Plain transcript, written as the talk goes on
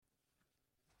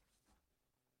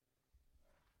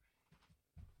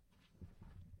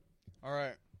All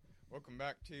right. Welcome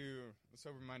back to the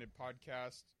Sober Minded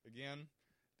Podcast again.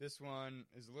 This one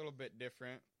is a little bit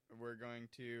different. We're going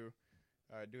to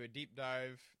do a deep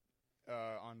dive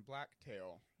on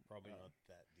Blacktail. Probably not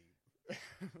that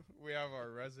deep. We have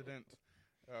our resident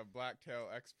Blacktail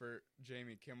expert,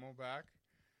 Jamie Kimmel, back.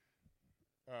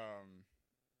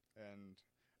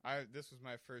 This was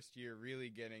my first year really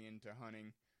getting into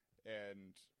hunting,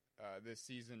 and this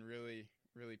season really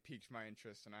piqued my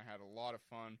interest, and I had a lot of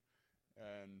fun.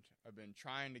 And I've been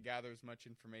trying to gather as much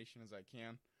information as I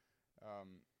can.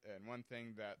 And one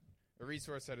thing a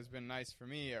resource that has been nice for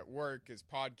me at work is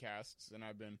podcasts, and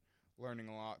I've been learning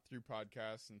a lot through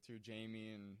podcasts and through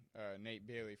Jamie and Nate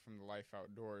Bailey from the Life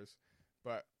Outdoors.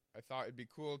 But I thought it'd be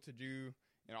cool to do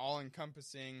an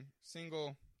all-encompassing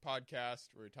single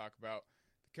podcast where we talk about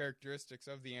the characteristics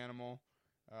of the animal,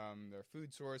 their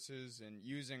food sources, and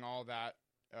using all that,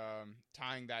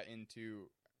 tying that into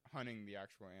hunting the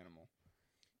actual animal.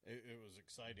 It was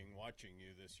exciting watching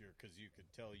you this year because you could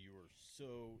tell you were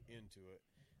so into it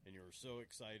and you were so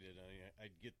excited.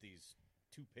 I'd get these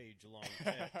 2-page long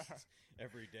texts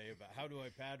every day about how do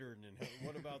I pattern and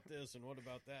what about this and what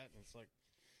about that. And it's like,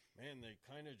 man, they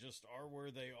kind of just are where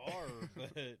they are.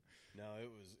 But no, it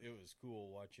was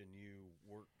cool watching you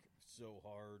work so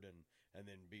hard and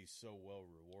then be so well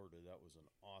rewarded. That was an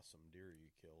awesome deer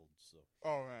you killed. So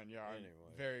oh man, yeah,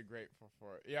 anyway. I'm very grateful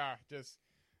for it. Yeah, just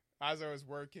as I was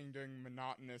working doing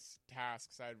monotonous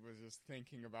tasks, I was just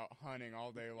thinking about hunting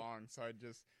all day long. So I'd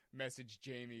just message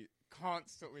Jamie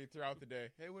constantly throughout the day.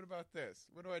 Hey, what about this?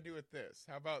 What do I do with this?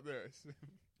 How about this?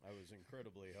 I was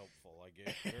incredibly helpful. I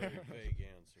gave very vague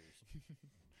answers.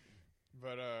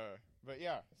 But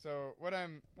yeah, so what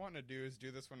I'm wanting to do is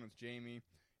do this one with Jamie,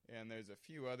 and there's a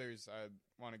few others I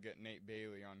want to get Nate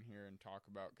Bailey on here and talk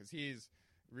about because he's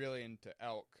really into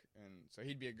elk, and so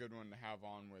he'd be a good one to have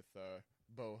on with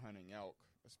bow hunting elk,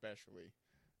 especially.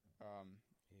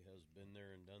 He has been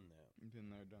there and done that. Been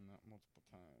there, done that multiple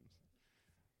times.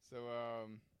 So,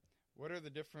 what are the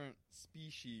different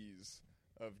species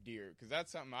of deer? Because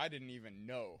that's something I didn't even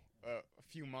know a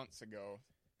few months ago.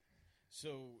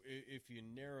 So if you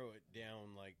narrow it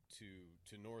down like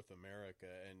to North America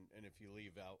and if you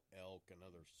leave out elk and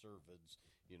other cervids,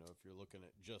 if you're looking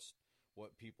at just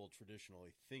what people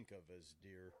traditionally think of as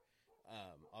deer,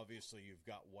 obviously you've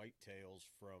got whitetails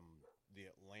from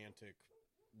the Atlantic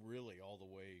really all the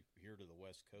way here to the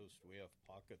West Coast. We have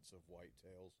pockets of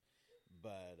whitetails,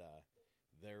 but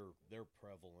they're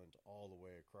prevalent all the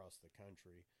way across the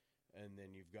country. And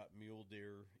then you've got mule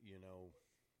deer,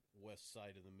 west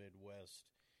side of the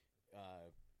Midwest,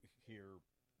 here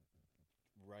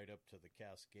right up to the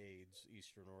Cascades,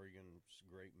 Eastern Oregon's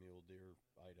great mule deer,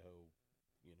 Idaho,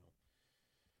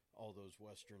 all those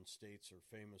western states are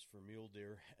famous for mule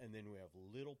deer. And then we have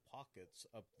little pockets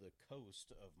up the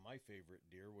coast of my favorite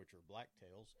deer, which are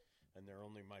blacktails, and they're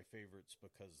only my favorites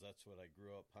because that's what I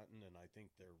grew up hunting, and I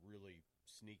think they're really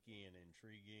sneaky and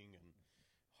intriguing and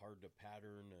hard to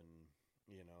pattern, and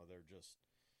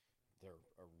they're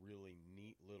a really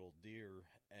neat little deer.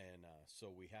 And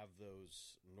so we have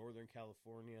those Northern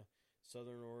California,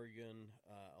 Southern Oregon,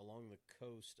 along the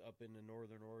coast up into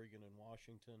Northern Oregon and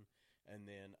Washington, and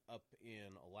then up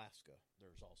in Alaska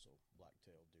there's also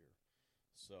blacktail deer.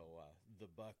 So the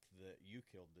buck that you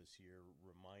killed this year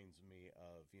reminds me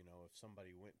of, if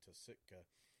somebody went to Sitka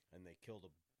and they killed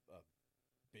a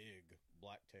big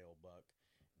blacktail buck,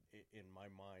 in my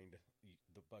mind,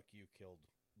 the buck you killed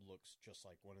looks just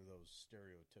like one of those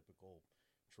stereotypical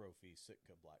trophy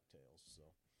Sitka blacktails. So,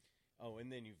 and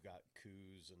then you've got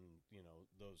coos and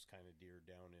those kind of deer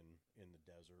down in the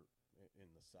desert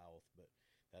in the south, but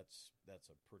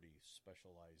that's a pretty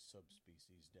specialized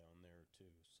subspecies down there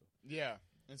too. So yeah,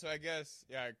 and so I guess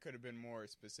it could have been more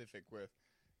specific with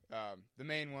the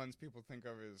main ones people think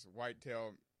of as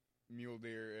whitetail, mule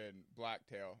deer, and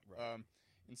blacktail. Right.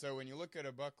 And so when you look at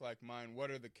a buck like mine, what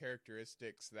are the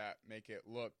characteristics that make it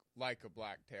look like a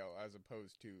blacktail as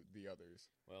opposed to the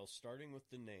others? Well, starting with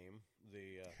the name,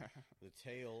 the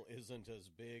tail isn't as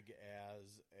big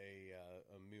as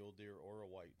a mule deer or a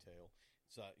whitetail.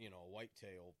 It's a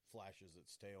whitetail flashes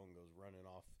its tail and goes running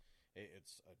off.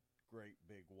 It's a great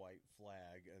big white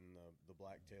flag, and the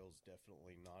blacktail's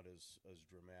definitely not as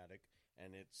dramatic,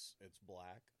 and it's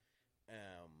black.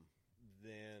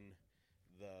 Then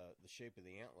the shape of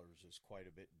the antlers is quite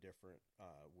a bit different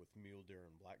with mule deer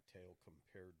and blacktail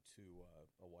compared to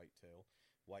a whitetail.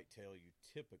 Whitetail, you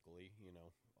typically,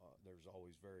 there's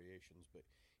always variations, but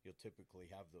you'll typically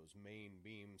have those main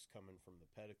beams coming from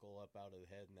the pedicle up out of the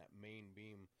head, and that main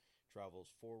beam travels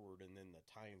forward, and then the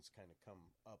tines kind of come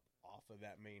up off of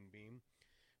that main beam.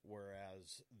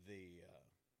 Whereas the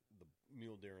the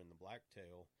mule deer and the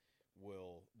blacktail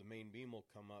the main beam will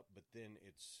come up, but then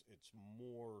it's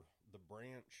more, the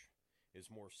branch is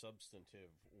more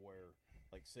substantive, where,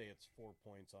 like, say it's 4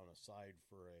 points on a side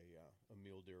for a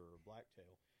mule deer or a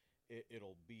blacktail,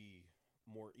 it'll be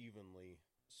more evenly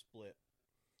split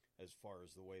as far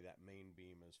as the way that main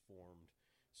beam is formed.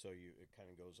 So it kind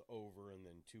of goes over, and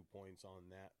then 2 points on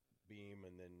that beam,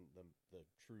 and then the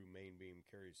true main beam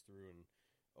carries through and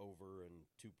over, and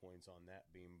 2 points on that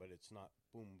beam, but it's not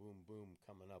boom, boom, boom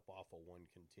coming up off of one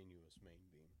continuous main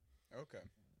beam. Okay.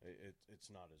 It's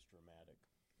not as dramatic.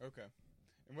 Okay.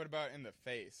 And what about in the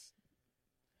face?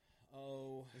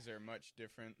 Oh. Is there much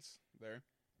difference there?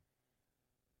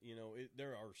 You know,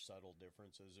 there are subtle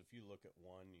differences. If you look at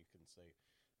one, you can say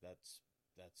that's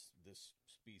this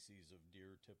species of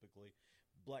deer typically.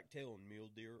 Blacktail and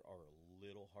mule deer are a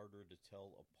little harder to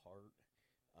tell apart.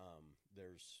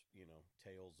 There's,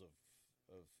 tales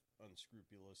of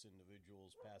unscrupulous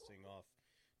individuals passing off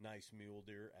nice mule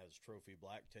deer as trophy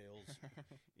blacktails,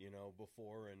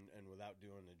 before, and without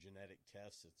doing a genetic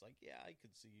test. It's like, yeah, I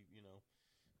could see,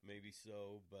 maybe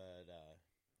so, but,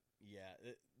 yeah,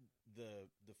 the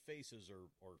faces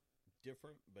are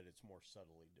different, but it's more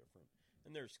subtly different.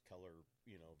 And there's color,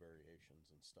 variations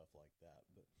and stuff like that.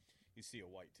 But you see a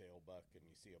whitetail buck and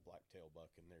you see a blacktail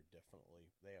buck, and they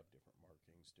have different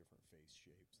markings, different face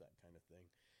shapes, that kind of thing.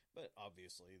 But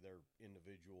obviously, they're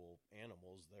individual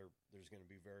animals. There's going to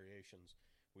be variations.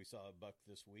 We saw a buck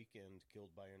this weekend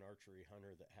killed by an archery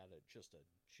hunter that had just a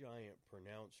giant,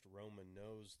 pronounced Roman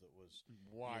nose that was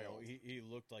wild. He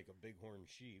looked like a bighorn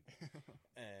sheep.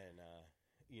 And,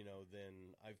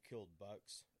 then I've killed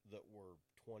bucks that were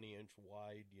 20-inch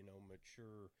wide,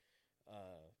 mature,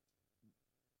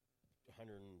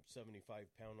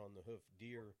 175-pound on the hoof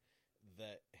deer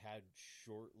that had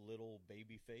short little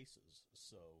baby faces.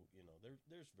 So,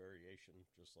 there's variation,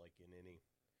 just like in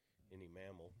any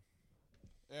mammal.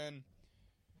 And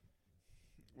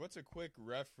what's a quick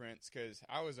reference? Because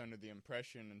I was under the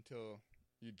impression, until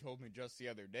you told me just the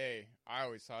other day, I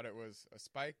always thought it was a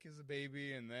spike is a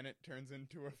baby, and then it turns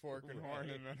into a fork and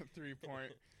horn, and then a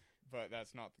 3-point. But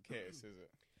that's not the case, is it?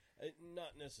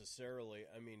 Not necessarily.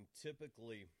 I mean,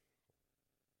 typically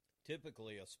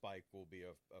a spike will be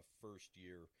a first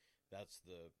year. That's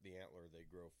the antler they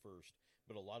grow first.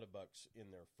 But a lot of bucks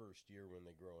in their first year, when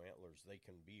they grow antlers, they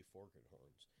can be forked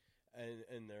horns.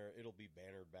 And it'll be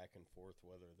bannered back and forth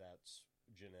whether that's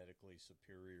genetically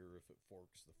superior if it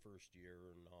forks the first year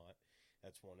or not.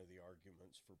 That's one of the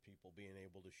arguments for people being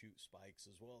able to shoot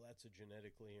spikes as well. That's a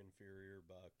genetically inferior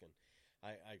buck. And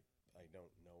I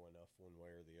don't know enough one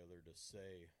way or the other to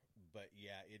say. But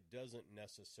yeah, it doesn't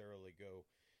necessarily go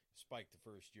spike the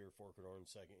first year, forked horn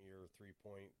second year, 3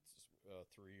 points,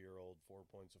 3-year-old, 4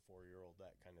 points, a 4-year-old,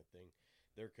 that kind of thing.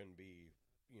 There can be,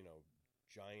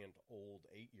 giant old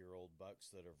 8-year-old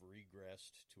bucks that have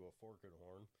regressed to a forked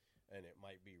horn, and it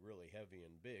might be really heavy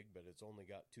and big, but it's only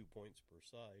got 2 points per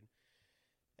side.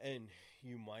 And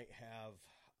you might have,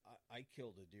 I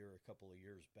killed a deer a couple of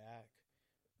years back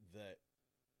that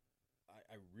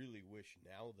I really wish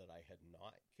now that I had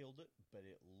not killed it, but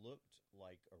it looked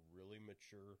like a really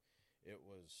mature. It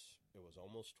was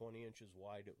almost 20 inches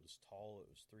wide. It was tall. It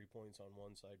was 3 points on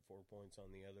one side, 4 points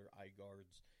on the other, eye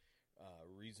guards,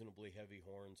 reasonably heavy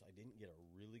horns. I didn't get a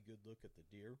really good look at the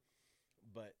deer,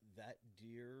 but that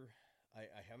deer,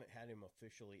 I haven't had him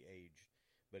officially aged,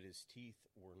 but his teeth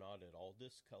were not at all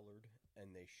discolored,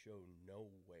 and they show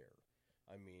no wear.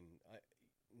 I mean,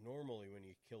 normally when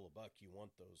you kill a buck, you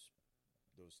want those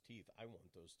teeth. I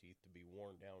want those teeth to be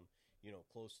worn down,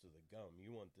 close to the gum.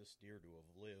 You want this deer to have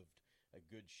lived a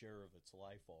good share of its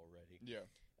life already. Yeah.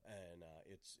 And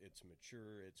it's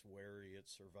mature, it's wary,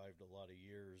 it's survived a lot of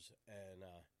years. And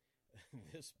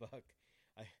this buck,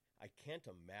 I can't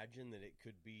imagine that it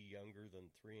could be younger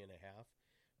than 3.5.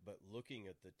 But looking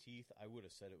at the teeth, I would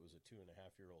have said it was a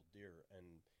 2.5-year-old deer.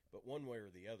 But one way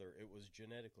or the other, it was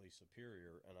genetically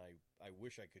superior. And I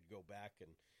wish I could go back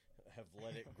and have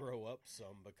let it grow up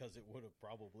some, because it would have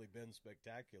probably been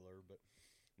spectacular. But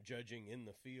judging in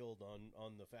the field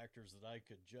on the factors that I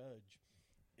could judge,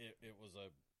 it was a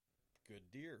good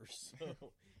deer.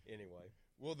 So anyway,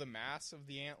 will the mass of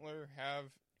the antler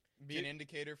be an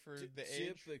indicator for the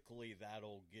age? Typically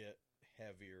that'll get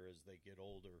heavier as they get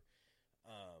older.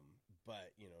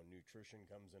 But nutrition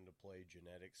comes into play,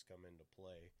 genetics come into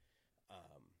play.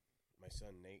 My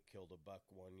son Nate killed a buck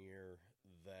one year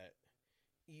that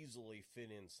easily fit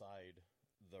inside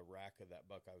the rack of that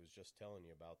buck I was just telling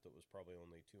you about that was probably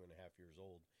only 2.5 years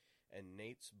old. And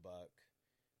Nate's buck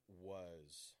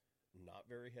was not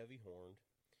very heavy horned.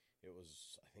 It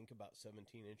was, I think, about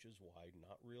 17 inches wide,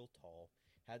 not real tall.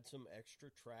 had some extra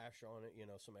trash on it,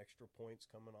 some extra points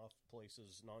coming off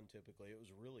places non-typically. It was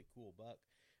a really cool buck.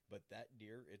 But that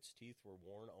deer, its teeth were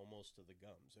worn almost to the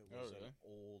gums. It was an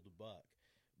old buck.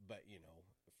 But,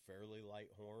 fairly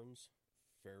light horns,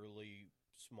 fairly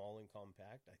small and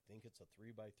compact. I think it's a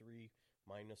 3x3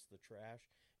 minus the trash.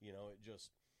 It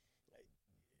just,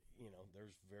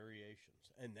 there's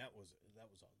variations. And that was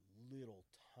a little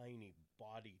tiny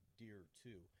bodied deer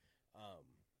too.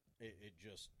 It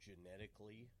just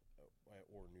genetically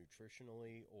or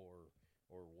nutritionally or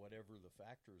whatever the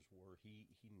factors were, he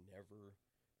never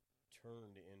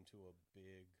turned into a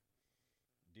big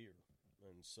deer.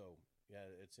 And so, yeah,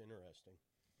 it's interesting.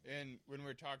 And when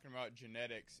we're talking about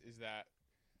genetics, is that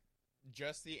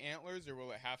just the antlers, or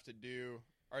will it have to do,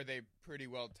 are they pretty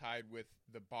well tied with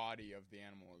the body of the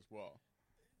animal as well?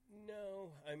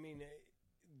 No, I mean,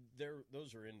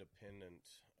 those are independent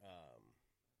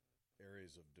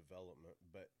areas of development,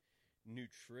 but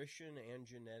nutrition and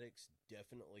genetics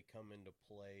definitely come into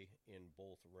play in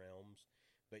both realms.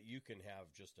 But you can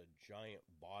have just a giant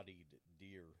bodied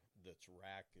deer that's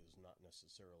rack is not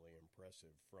necessarily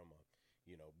impressive from a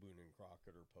Boone and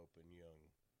Crockett or Pope and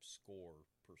Young score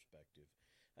perspective.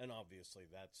 And obviously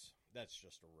that's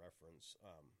just a reference.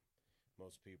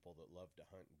 Most people that love to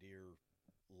hunt deer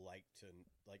like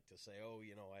to say, oh,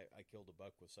 I killed a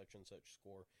buck with such and such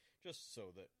score, just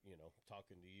so that,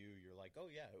 talking to you, you're like, oh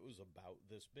yeah, it was about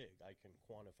this big. I can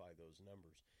quantify those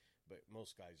numbers. But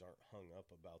most guys aren't hung up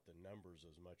about the numbers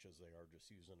as much as they are just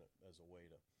using it as a way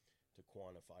to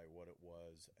quantify what it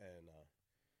was and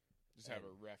just have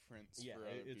a reference. Yeah, for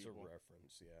other it's people. A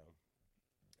reference.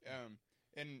 Yeah.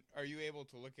 And are you able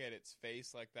to look at its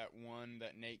face like that one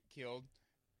that Nate killed?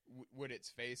 Would its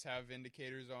face have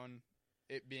indicators on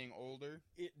it being older?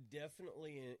 It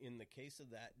definitely, in the case of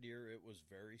that deer, it was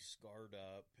very scarred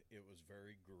up. It was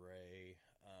very gray,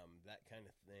 that kind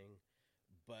of thing.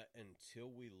 But until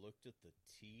we looked at the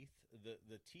teeth,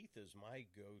 the teeth is my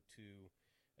go-to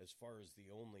as far as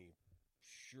the only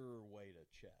sure way to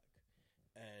check.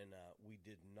 And we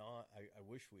did not, I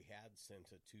wish we had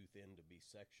sent a tooth in to be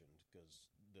sectioned, because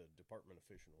the Department of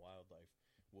Fish and Wildlife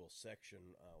will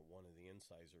section one of the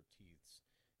incisor teeths.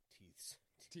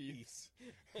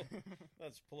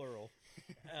 That's plural.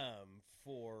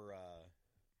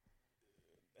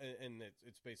 And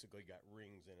it's basically got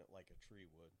rings in it like a tree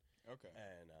would. Okay.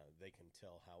 And they can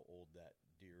tell how old that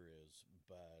deer is,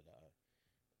 but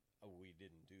we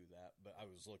didn't do that. But I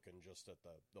was looking just at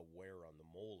the wear on the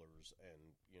molars,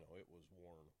 and it was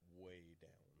worn way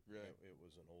down. Really? It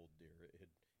was an old deer.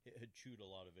 It had chewed a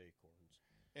lot of acorns.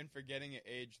 And for getting it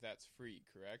aged, that's free,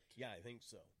 correct? Yeah, I think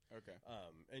so. Okay.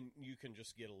 And you can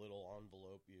just get a little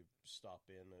envelope. You stop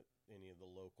in at any of the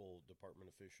local Department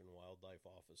of Fish and Wildlife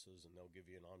offices, and they'll give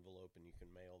you an envelope, and you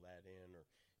can mail that in, or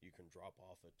you can drop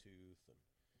off a tooth and,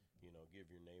 give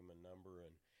your name and number.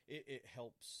 And it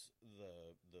helps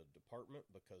the department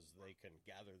because they can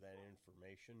gather that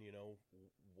information,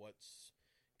 what's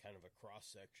kind of a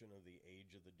cross-section of the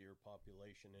age of the deer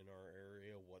population in our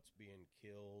area, what's being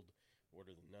killed, what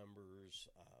are the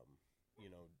numbers,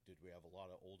 did we have a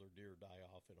lot of older deer die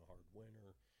off in a hard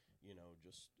winter?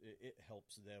 It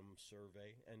helps them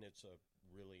survey, and it's a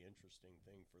really interesting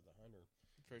thing for the hunter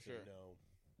For to sure. know,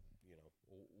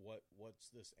 what's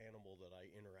this animal that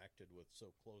I interacted with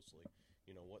so closely?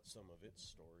 What's some of its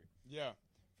story? Yeah,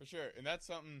 for sure. And that's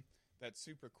something that's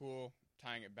super cool,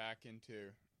 tying it back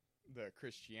into the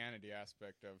Christianity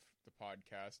aspect of the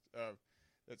podcast.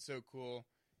 That's so cool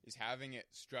is having it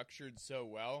structured so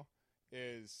well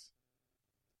is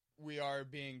we are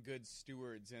being good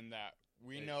stewards in that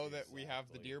we know that we have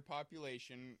the deer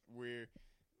population. We're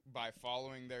by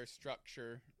following their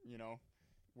structure,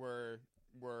 we're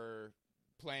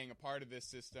playing a part of this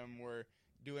system. We're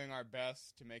doing our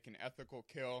best to make an ethical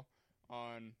kill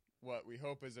on what we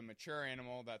hope is a mature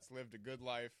animal that's lived a good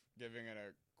life, giving it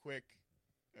a quick,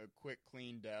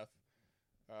 clean death.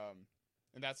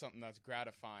 And that's something that's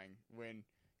gratifying when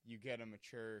you get a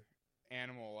mature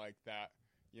animal like that.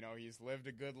 He's lived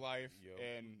a good life, Yep.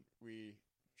 And we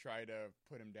try to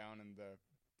put him down in the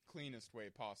cleanest way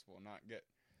possible, not get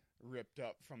ripped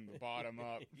up from the bottom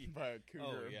up by a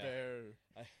cougar, or bear,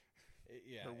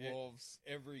 or wolves.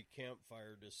 Every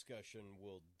campfire discussion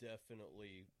will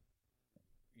definitely,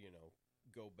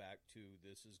 go back to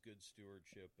this is good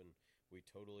stewardship, and we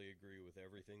totally agree with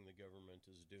everything the government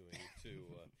is doing to,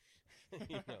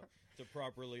 to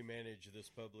properly manage this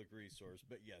public resource.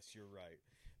 But yes, you're right.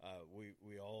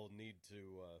 We all need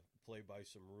to play by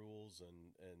some rules,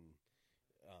 and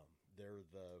they're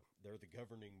the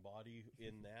governing body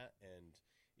in that. And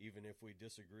even if we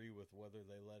disagree with whether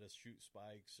they let us shoot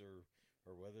spikes or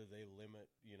or whether they limit,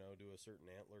 to a certain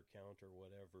antler count or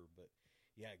whatever. But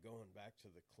yeah, going back to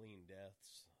the clean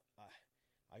deaths,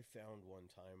 I found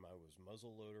one time I was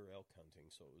muzzleloader elk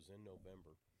hunting, so it was in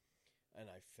November,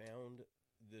 and I found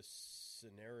this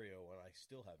scenario, and I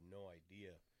still have no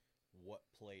idea what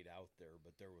played out there,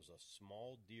 but there was a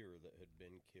small deer that had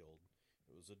been killed.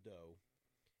 It was a doe,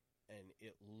 and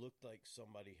it looked like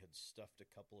somebody had stuffed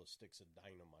a couple of sticks of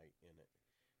dynamite in it.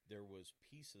 There was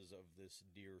pieces of this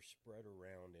deer spread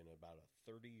around in about a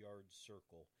 30-yard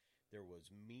circle. There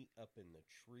was meat up in the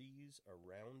trees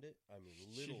around it. I mean,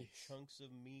 little chunks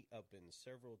of meat up in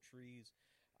several trees.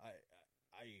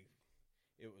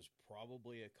 It was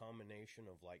probably a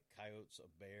combination of like coyotes, a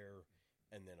bear,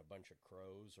 and then a bunch of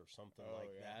crows or something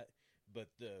that.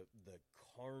 But the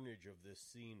carnage of this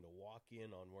scene, to walk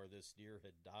in on where this deer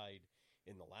had died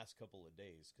in the last couple of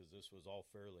days, because this was all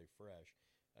fairly fresh,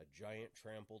 a giant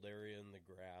trampled area in the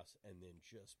grass, and then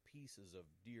just pieces of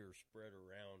deer spread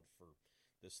around for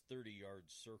this 30-yard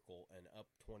circle and up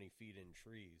 20 feet in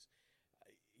trees.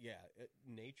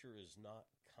 Nature is not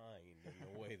kind in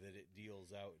the way that it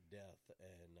deals out death,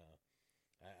 and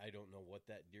I don't know what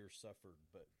that deer suffered,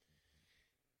 but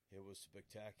it was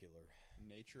spectacular.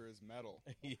 Nature is metal.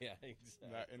 Yeah, exactly.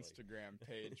 That Instagram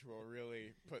page will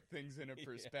really put things in a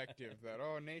perspective that,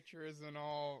 nature isn't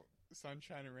all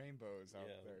sunshine and rainbows out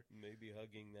there. Maybe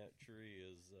hugging that tree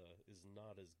is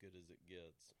not as good as it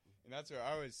gets. And that's where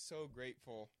I was so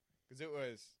grateful, because it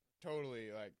was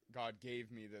totally like God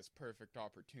gave me this perfect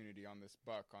opportunity on this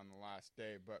buck on the last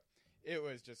day, but it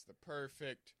was just the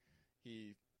perfect.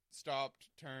 He stopped,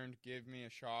 turned, gave me a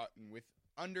shot, and with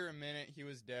under a minute he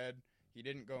was dead. He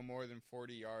didn't go more than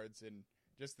 40 yards, and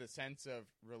just the sense of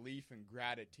relief and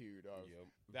gratitude of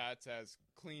that's as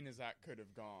clean as that could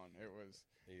have gone. It was.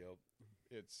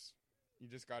 It's, you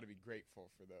just got to be grateful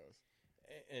for those.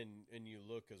 And you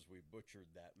look as we butchered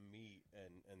that meat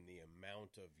and the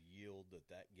amount of yield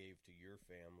that gave to your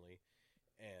family,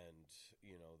 and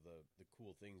the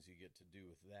cool things you get to do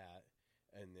with that,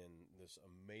 and then this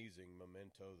amazing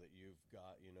memento that you've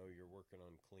got. You're working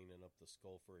on cleaning up the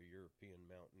skull for a European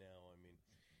mount now. I mean,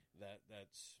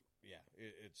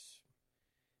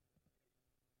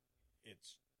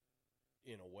 it's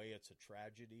in a way it's a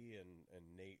tragedy, and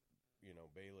Nate,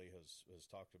 Bailey has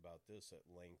talked about this at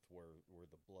length, where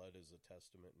the blood is a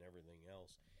testament and everything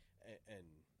else, and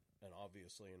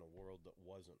obviously in a world that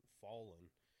wasn't fallen,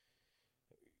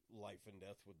 life and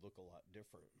death would look a lot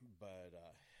different. But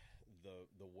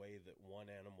the way that one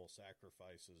animal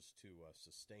sacrifices to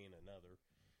sustain another,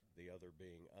 the other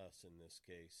being us in this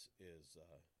case, is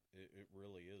it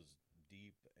really is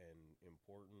deep and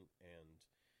important. And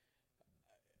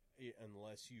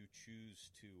unless you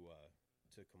choose to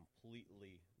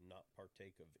completely not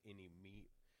partake of any meat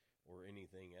or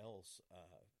anything else,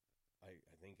 I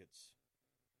think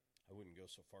I wouldn't go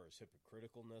so far as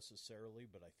hypocritical necessarily,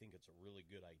 but I think it's a really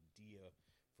good idea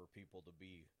for people to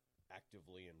be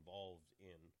actively involved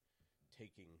in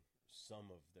taking some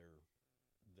of their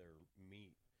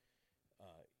meat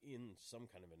in some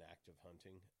kind of an act of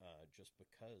hunting, just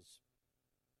because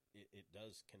it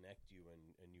does connect you,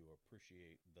 and you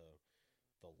appreciate the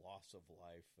loss of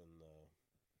life, and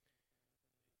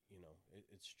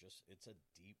it's a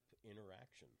deep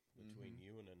interaction between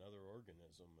you and another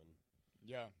organism. And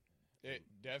it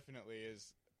definitely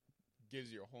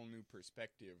gives you a whole new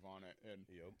perspective on it. And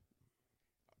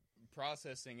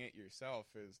processing it yourself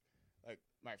is like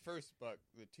my first buck,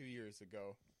 the 2 years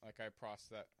ago. Like, I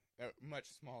processed that much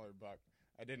smaller buck.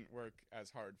 I didn't work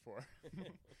as hard for,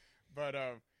 but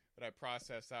I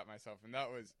processed that myself, and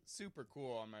that was super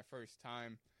cool on my first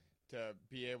time to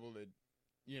be able to,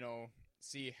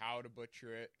 see how to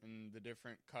butcher it and the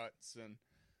different cuts, and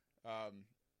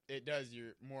it does,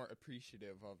 you're more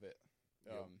appreciative of it.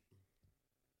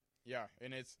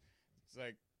 And it's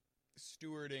like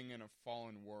stewarding in a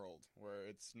fallen world where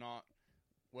it's not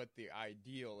what the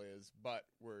ideal is, but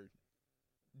we're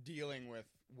dealing with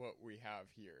what we have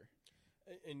here.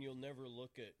 And you'll never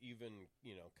look at even,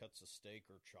 cuts of steak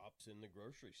or chops in the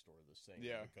grocery store the same.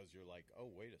 Because you're like, oh,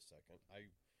 wait a second.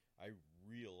 I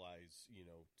realize,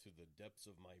 to the depths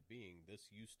of my being,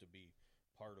 this used to be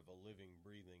part of a living,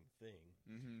 breathing thing.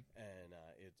 Mm-hmm. And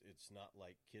it's not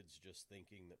like kids just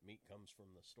thinking that meat comes from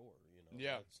the store.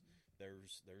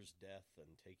 There's death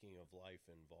and taking of life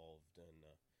involved. And,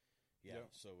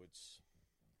 so it's...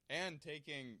 And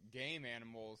taking game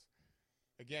animals...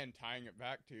 Again, tying it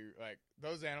back to, like,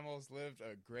 those animals lived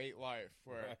a great life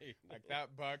where, like,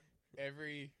 that buck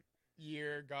every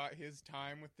year got his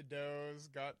time with the does,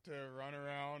 got to run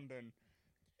around, and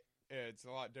it's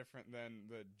a lot different than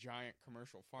the giant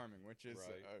commercial farming, which is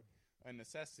a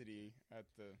necessity at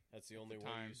the That's the only way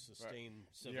time, you sustain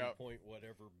but, 7 yep. point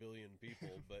whatever billion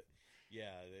people. But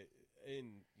yeah,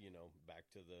 and back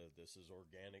to this is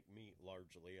organic meat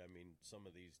largely. I mean, some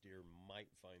of these deer might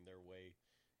find their way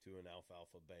to an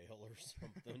alfalfa bale or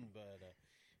something, but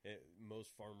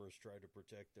most farmers try to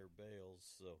protect their bales.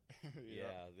 So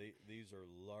yeah, these are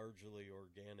largely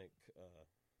organic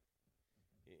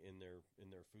in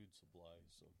their food supply.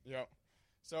 So Yep.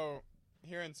 So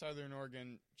here in Southern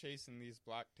Oregon, chasing these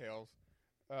blacktails,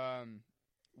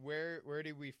 where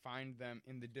do we find them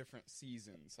in the different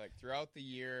seasons? Like throughout the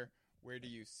year, where do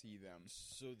you see them?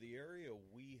 So the area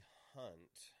we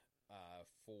hunt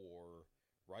for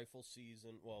rifle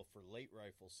season, well, for late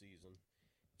rifle season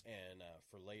and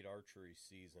for late archery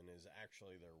season is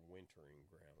actually their wintering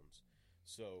grounds.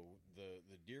 So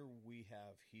the deer we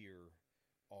have here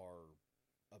are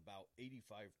about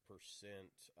 85%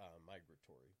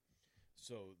 migratory.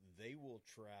 So they will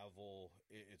travel.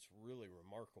 It's really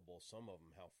remarkable, some of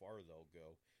them, how far they'll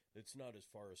go. It's not as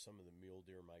far as some of the mule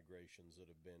deer migrations that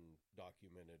have been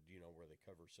documented, where they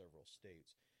cover several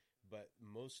states. But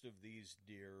most of these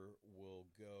deer will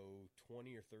go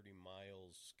 20 or 30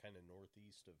 miles kind of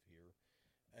northeast of here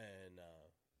and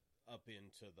up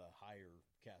into the higher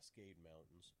Cascade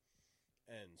Mountains.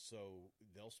 And so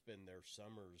they'll spend their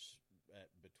summers at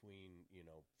between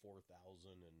 4,000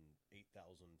 and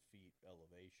 8,000 feet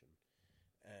elevation.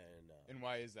 And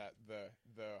why is that?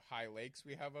 The high lakes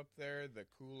we have up there, the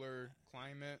cooler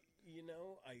climate?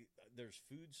 There's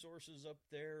food sources up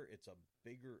there. It's a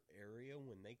bigger area.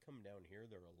 When they come down here,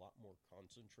 they're a lot more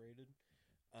concentrated.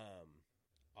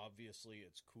 Obviously,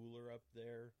 it's cooler up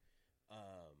there.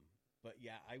 But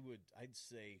yeah, I'd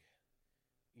say,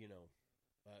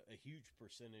 a huge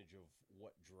percentage of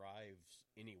what drives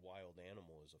any wild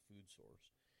animal is a food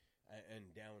source.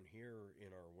 And down here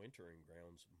in our wintering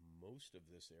grounds, most of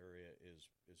this area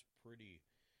is pretty.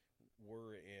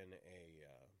 We're in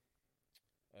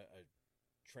a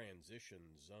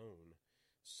transition zone,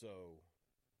 so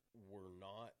we're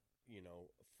not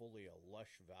fully a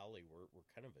lush valley. We're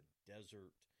kind of a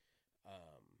desert,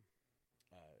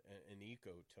 an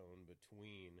ecotone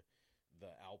between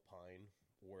the alpine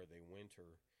where they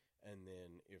winter, and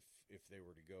then if they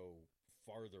were to go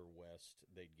farther west,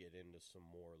 they'd get into some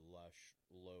more lush,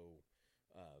 low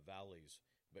valleys.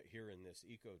 But here in this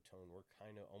ecotone, we're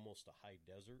kind of almost a high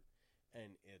desert,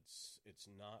 and it's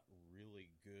not really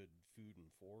good food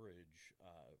and forage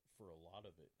for a lot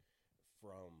of it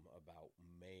from about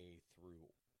May through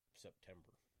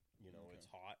September. Okay. It's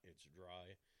hot, it's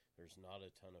dry. There's not a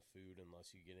ton of food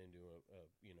unless you get into a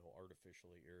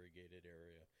artificially irrigated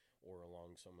area or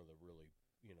along some of the really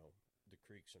the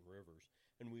creeks and rivers.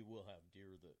 And we will have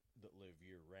deer that live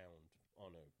year-round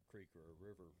on a creek or a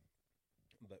river,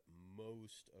 but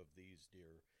most of these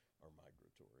deer are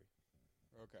migratory.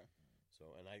 Okay.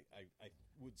 So, and I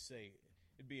would say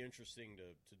it'd be interesting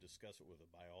to discuss it with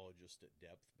a biologist at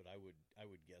depth, but I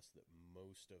would guess that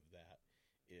most of that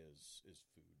is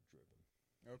food-driven.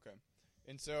 Okay.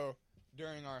 And so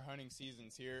during our hunting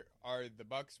seasons here, are the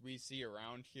bucks we see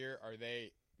around here, are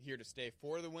they here to stay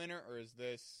for the winter, or is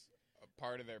this a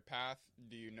part of their path?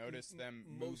 Do you notice them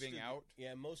moving out?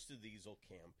 Yeah, most of these will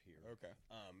camp here. Okay.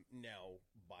 Now,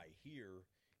 by here,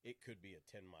 it could be a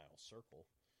 10-mile circle.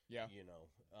 Yeah.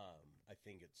 I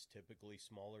think it's typically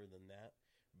smaller than that.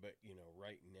 But,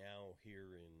 right now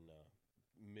here in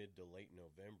mid to late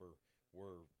November,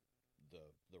 where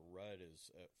the rut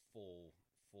is at full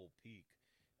peak,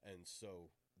 and so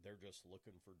they're just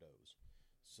looking for does.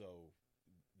 So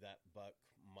that buck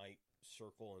might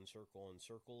circle and circle and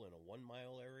circle in a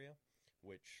 1-mile area,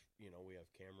 which, we have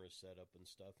cameras set up and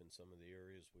stuff in some of the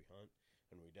areas we hunt,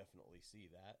 and we definitely see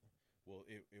that. Well,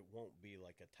 it won't be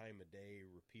like a time of day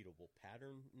repeatable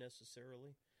pattern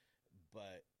necessarily,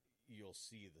 but you'll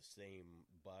see the same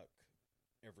buck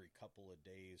every couple of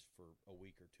days for a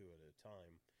week or two at a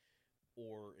time.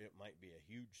 Or it might be a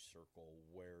huge circle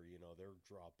where, they're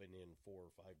dropping in 4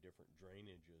 or 5 different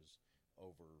drainages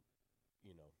over,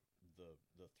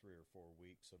 the 3 or 4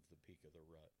 weeks of the peak of the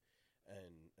rut.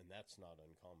 And that's not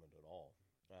uncommon at all.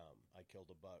 I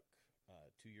killed a buck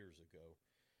 2 years ago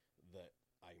that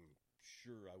I'm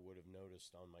sure I would have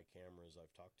noticed on my cameras.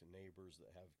 I've talked to neighbors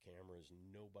that have cameras.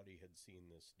 Nobody had seen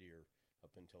this deer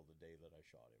up until the day that I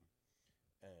shot him.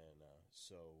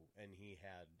 And he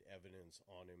had evidence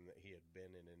on him that he had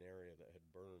been in an area that had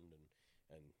burned,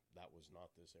 and that was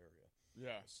not this area.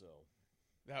 Yeah. So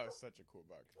that was such a cool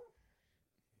buck.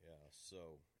 Yeah.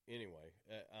 So anyway,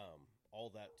 all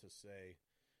that to say,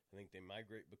 I think they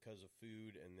migrate because of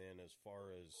food, and then as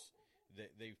far as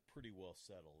they pretty well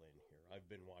settle in here. I've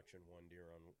been watching one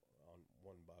deer on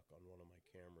one buck on one of my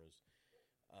cameras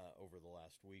over the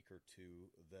last week or two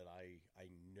that I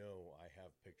know I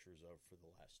have pictures of for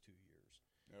the last 2 years.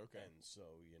 Okay. And so,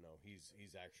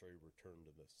 he's actually returned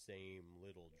to the same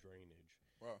little drainage.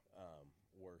 Wow.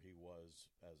 Where he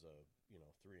was as a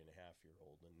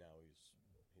 3.5-year-old, and now he's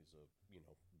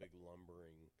a big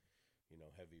lumbering,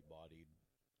 heavy bodied,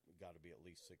 got to be at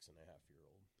least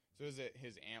 6.5-year-old. So is it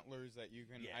his antlers that you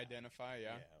can Yeah. identify?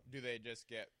 Yeah? Yeah. Do they just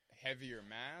get heavier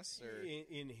mass, or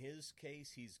In his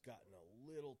case, he's gotten a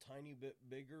little tiny bit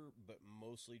bigger, but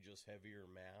mostly just heavier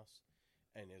mass,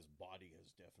 and his body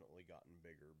has definitely gotten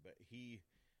bigger. But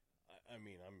I'm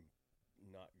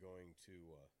not going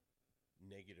to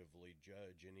negatively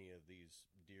judge any of these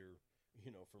deer,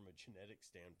 from a genetic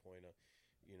standpoint.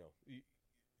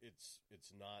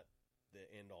 It's not the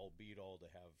end all beat all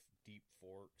to have deep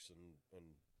forks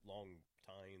and long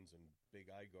tines and big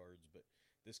eye guards, but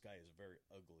this guy is a very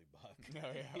ugly buck.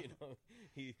 Oh, yeah.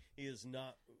 He is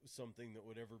not something that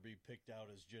would ever be picked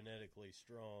out as genetically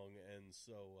strong, and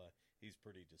so he's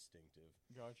pretty distinctive.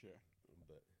 Gotcha.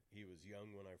 But he was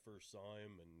young when I first saw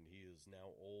him, and he is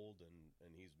now old, and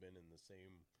he's been in the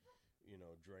same,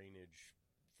 drainage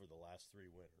for the last 3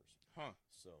 winters. Huh.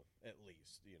 So at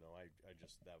least, I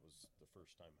just, that was the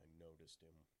first time I noticed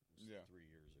him. It was Yeah. 3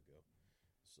 years ago.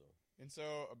 So. And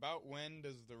so about when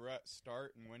does the rut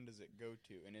start and when does it go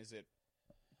to? And is it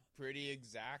pretty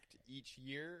exact each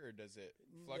year, or does it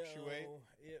fluctuate? No,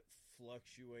 it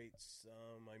fluctuates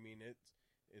some. I mean,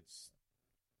 it's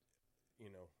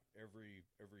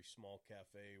every small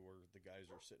cafe where the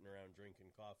guys are sitting around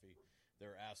drinking coffee,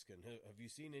 they're asking, have you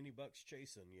seen any bucks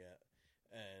chasing yet?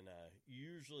 And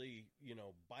usually,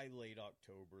 by late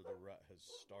October, the rut has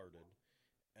started,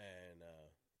 and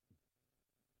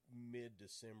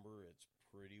mid-December, it's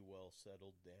pretty well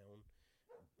settled down.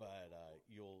 But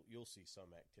you'll see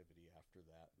some activity after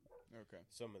that. Okay.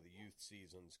 Some of the youth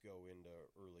seasons go into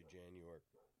early January,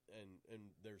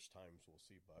 and there's times we'll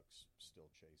see bucks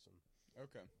still chasing.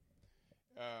 Okay.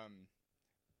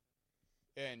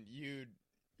 And you'd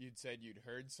said you'd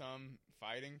heard some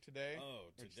fighting today?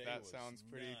 Oh, which today that was sounds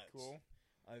pretty nuts. cool.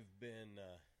 I've been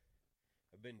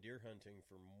deer hunting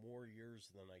for more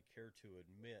years than I care to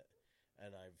admit,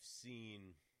 and I've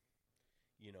seen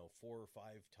 4 or 5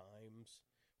 times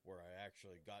where I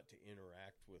actually got to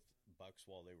interact with bucks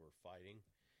while they were fighting.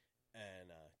 And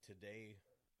today,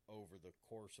 over the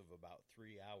course of about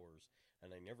 3 hours, and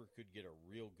I never could get a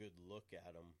real good look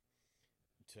at them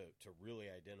to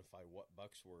really identify what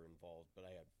bucks were involved, but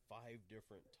I had 5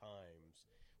 different times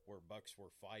where bucks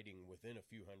were fighting within a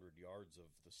few hundred yards of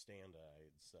the stand I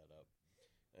had set up.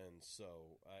 And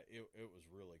so it was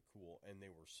really cool, and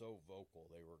they were so vocal.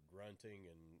 They were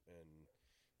grunting and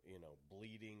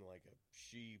bleating like a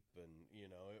sheep, and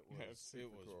it was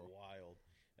cool. wild.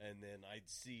 And then I'd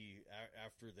see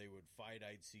after they would fight,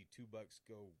 I'd see 2 bucks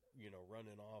go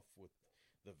running off with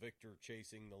the victor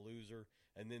chasing the loser,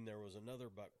 and then there was another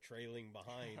buck trailing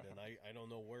behind, and I don't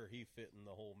know where he fit in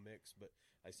the whole mix, but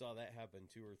I saw that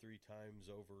happen 2 or 3 times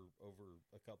over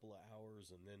a couple of hours.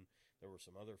 And then there were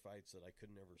some other fights that I could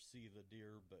never see the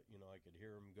deer, but I could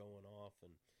hear them going off,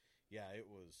 and yeah, it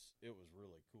was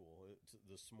really cool.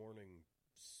 This morning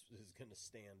is going to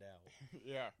stand out.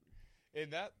 Yeah. And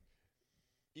that,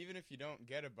 even if you don't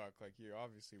get a buck, like you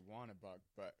obviously want a buck,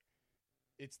 but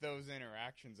it's those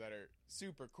interactions that are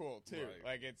super cool too.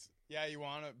 Right. Like you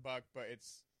want a buck, but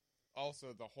it's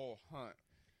also the whole hunt.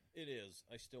 It is.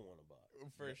 I still want a buck.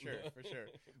 For sure.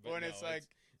 But When it's like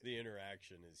the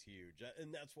interaction is huge,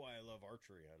 and that's why I love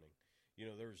archery hunting.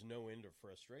 There was no end of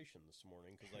frustration this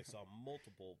morning because I saw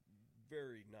multiple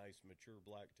very nice mature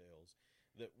blacktails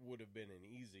that would have been an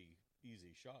easy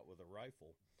shot with a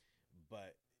rifle,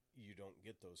 but you don't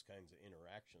get those kinds of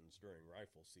interactions during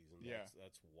rifle season. Yeah.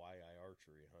 That's why I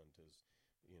archery hunt, is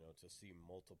to see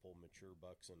multiple mature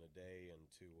bucks in a day, and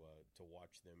to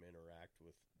watch them interact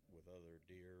with other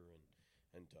deer,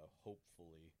 and to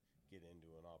hopefully get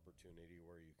into an opportunity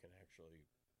where you can actually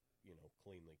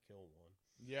cleanly kill one.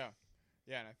 Yeah,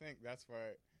 and I think that's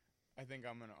why I think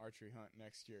I'm gonna archery hunt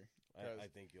next year.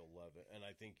 I think you'll love it, and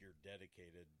I think you're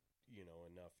dedicated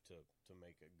enough to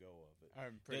make a go of it.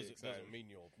 I'm pretty excited. Doesn't mean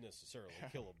you'll necessarily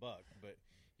kill a buck, but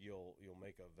you'll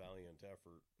make a valiant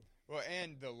effort. Well,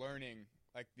 and the learning,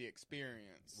 like the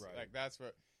experience. Right. Like that's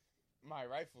what my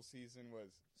rifle season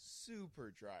was.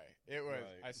 Super dry. It was.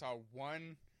 Right. I saw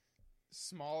one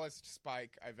smallest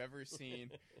spike I've ever seen.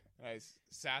 And I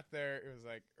sat there. It was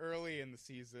like early in the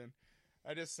season.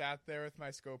 I just sat there with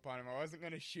my scope on him. I wasn't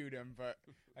going to shoot him, but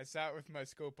I sat with my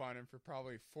scope on him for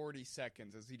probably 40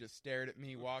 seconds as he just stared at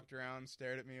me, walked around,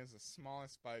 stared at me. It was the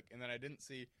smallest spike, and then I didn't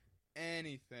see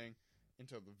anything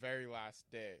until the very last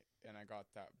day, and I got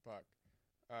that buck,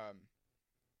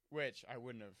 which I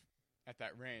wouldn't have, at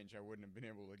that range, I wouldn't have been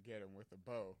able to get him with a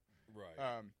bow.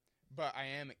 Right. But I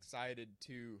am excited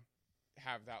to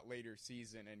have that later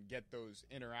season and get those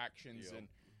interactions and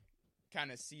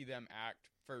kind of see them act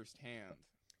firsthand.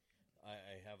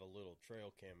 I have a little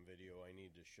trail cam video I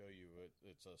need to show you.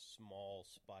 It's a small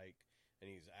spike, and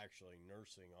he's actually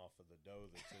nursing off of the doe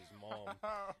that's his mom.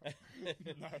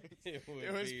 Nice.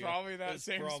 It was probably that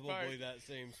same spike. Probably that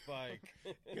same spike.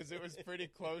 Because it was pretty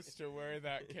close to where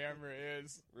that camera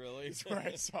is. Really? That's where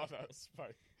I saw that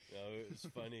spike. No, it was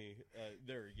funny.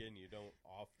 There again, you don't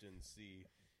often see,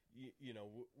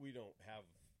 we don't have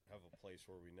a place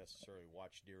where we necessarily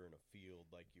watch deer in a field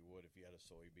like you would if you had a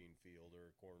soybean field or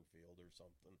a cornfield or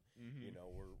something. Mm-hmm.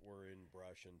 We're in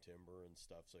brush and timber and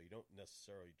stuff, so you don't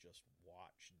necessarily just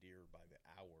watch deer by the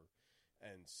hour.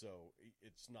 And so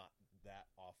it's not that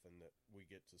often that we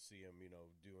get to see him,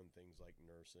 doing things like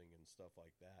nursing and stuff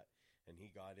like that. And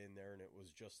he got in there, and it was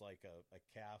just like a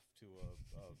calf to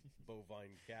a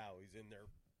bovine cow. He's in there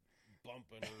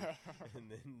bumping her, and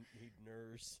then he'd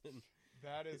nurse. And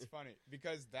that is funny,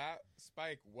 because that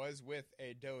spike was with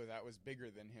a doe that was bigger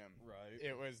than him. Right.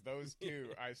 It was those two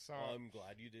I saw. Well, I'm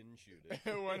glad you didn't shoot it.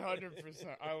 100%.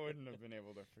 I wouldn't have been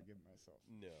able to forgive myself.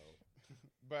 No.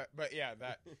 But yeah,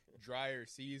 that drier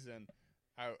season,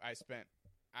 I spent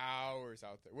hours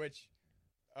out there, which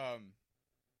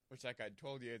like I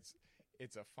told you,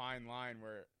 it's a fine line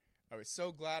where I was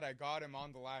so glad I got him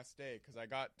on the last day, because I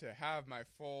got to have my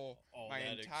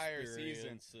entire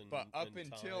season. But up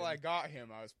until I got him,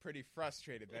 I was pretty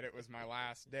frustrated that it was my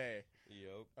last day.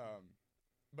 Yep.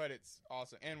 But it's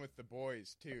awesome. And with the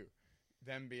boys, too.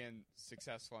 Them being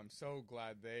successful, I'm so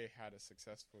glad they had a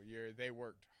successful year. They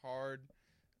worked hard,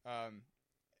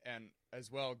 and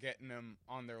as well getting them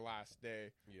on their last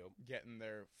day, getting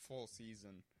their full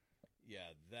season.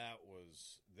 Yeah, that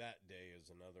day is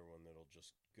another one that'll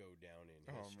just go down in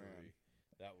history.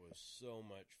 That was so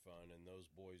much fun, and those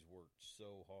boys worked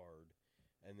so hard.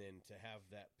 And then to have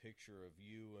that picture of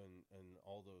you and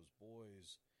all those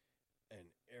boys, and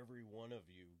every one of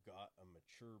you got a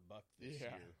mature buck this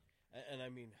year. And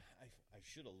I mean, I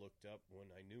should have looked up,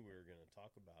 when I knew we were going to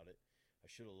talk about it, I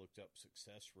should have looked up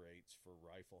success rates for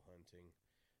rifle hunting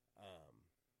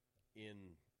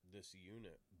in this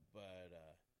unit, but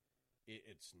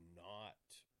it's not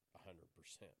 100%,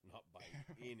 not by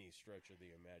any stretch of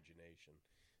the imagination.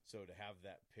 So to have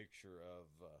that picture of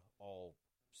all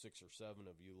 6 or 7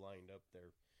 of you lined up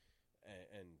there,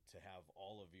 and to have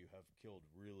all of you have killed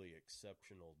really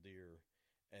exceptional deer,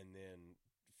 and then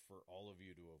for all of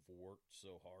you to have worked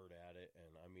so hard at it.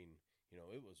 And I mean,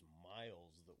 it was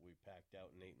miles that we packed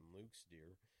out Nate and Luke's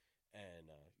deer, and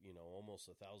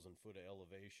almost 1,000 foot of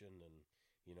elevation, and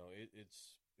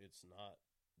it's not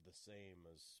the same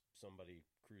as somebody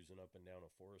cruising up and down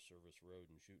a Forest Service road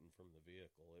and shooting from the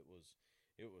vehicle.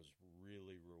 It was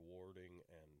really rewarding,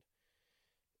 and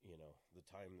the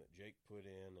time that Jake put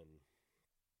in, and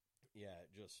it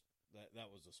just that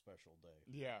was a special day.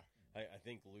 Yeah, I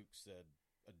think Luke said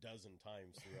a dozen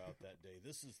times throughout that day,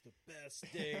 "This is the best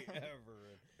day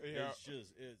ever."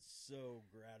 It's so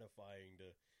gratifying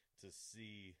to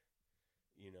see,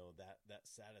 that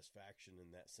satisfaction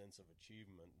and that sense of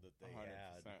achievement that they 100%,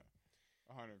 had.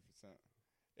 100%.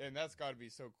 And that's got to be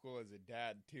so cool as a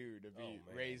dad too, to be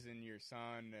raising your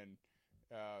son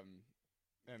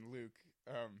and Luke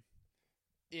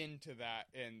into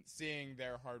that, and seeing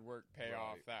their hard work pay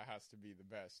off. That has to be the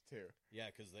best too.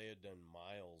 Yeah, because they had done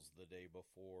miles the day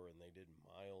before, and they did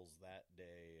miles that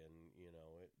day, and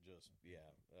it just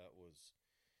that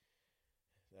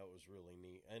was really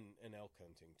neat. And elk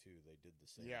hunting too, they did the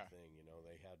same thing.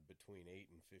 They had between 8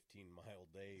 and 15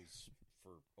 mile days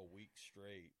for a week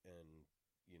straight, and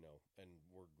and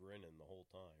we're grinning the whole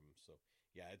time. So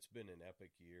it's been an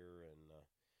epic year, and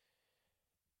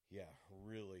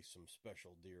really some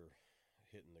special deer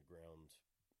hitting the ground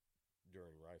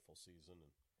during rifle season,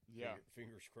 and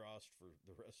fingers crossed for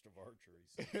the rest of archery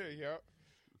season. Yep.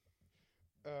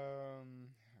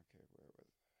 Okay, where was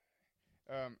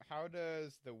it? How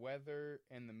does the weather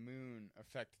and the moon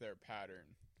affect their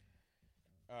pattern?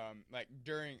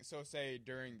 Say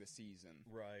during the season.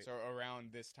 Right. So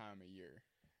around this time of year.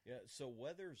 Yeah, so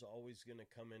weather's always going to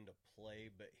come into play,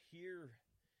 but here,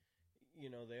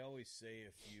 they always say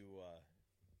if you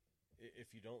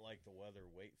don't like the weather,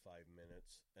 wait 5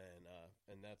 minutes,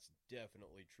 and that's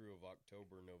definitely true of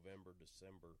October, November,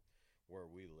 December. where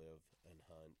we live and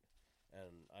hunt,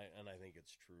 and I think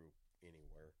it's true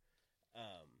anywhere.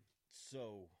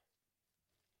 So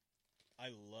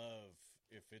I love,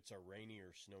 if it's a rainy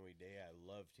or snowy day, I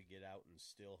love to get out and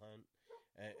still hunt.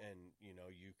 And you know,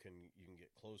 you can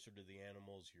get closer to the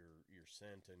animals. Your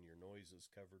scent and your noise is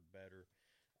covered better.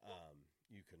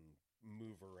 You can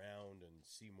move around and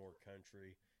see more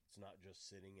country. It's not just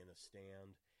sitting in a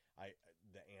stand.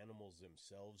 The animals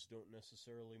themselves don't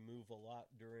necessarily move a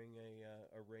lot during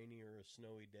a rainy or a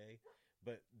snowy day.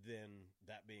 But then,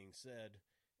 that being said,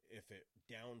 if it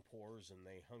downpours and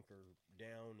they hunker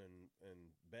down and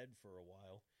bed for a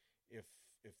while, if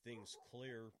things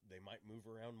clear, they might move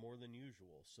around more than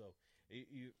usual. So it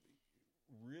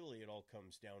all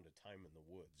comes down to time in the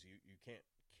woods. You can't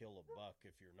kill a buck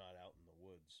if you're not out in the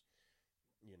woods,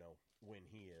 you know, when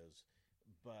he is.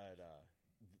 But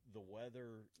the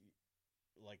weather,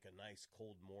 like a nice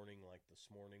cold morning like this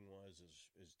morning was,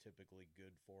 is typically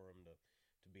good for them to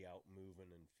be out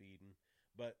moving and feeding.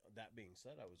 But that being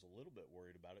said, I was a little bit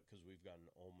worried about it because we've got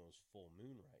an almost full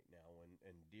moon right now,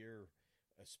 and deer,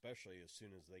 especially as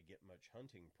soon as they get much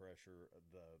hunting pressure,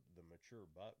 the mature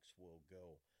bucks will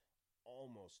go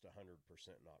almost 100%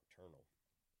 nocturnal.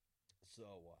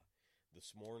 So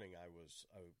this morning I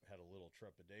had a little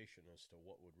trepidation as to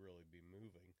what would really be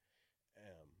moving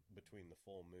between the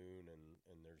full moon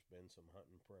and there's been some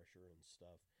hunting pressure and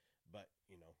stuff. But,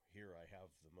 you know, here I have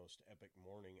the most epic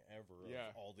morning ever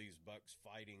of all these bucks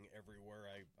fighting everywhere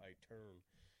I turn.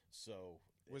 So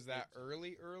was that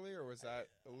early, or was that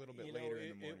a little bit later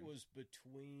in the morning? It was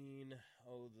between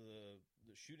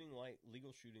the shooting light,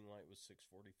 legal shooting light was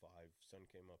 6:45. Sun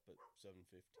came up at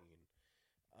 7:15.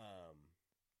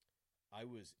 I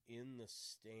was in the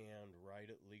stand right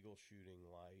at legal shooting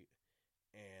light,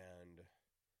 and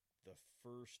the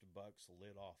first bucks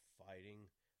lit off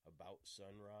fighting about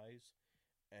sunrise,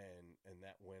 and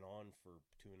that went on for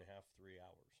 2.5, 3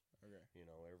 hours. Okay. You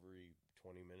know, every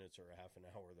 20 minutes or a half an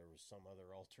hour there was some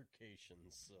other altercation.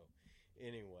 So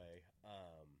anyway,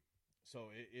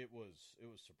 so it was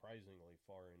surprisingly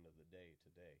far into the day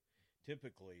today.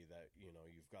 Typically that, you know,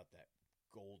 you've got that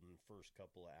golden first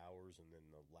couple of hours, and then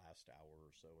the last hour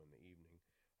or so in the evening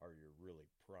are your really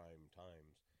prime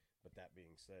times. But that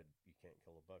being said, you can't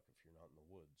kill a buck if you're not in the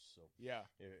woods. So yeah,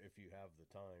 if you have the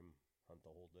time, hunt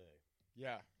the whole day.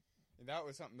 Yeah, and that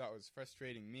was something that was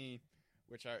frustrating me,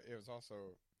 which it was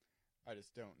also, I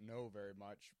just don't know very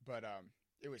much. But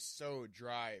it was so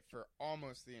dry for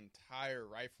almost the entire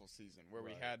rifle season, where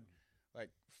we had like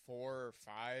 4 or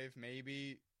 5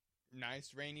 maybe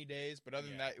nice rainy days, but other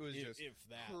than that, it was just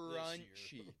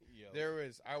crunchy.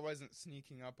 I wasn't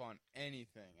sneaking up on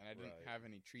anything, and I didn't have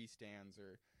any tree stands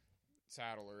or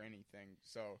saddle or anything.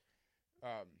 So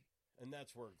and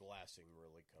that's where glassing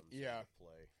really comes into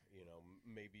play. You know,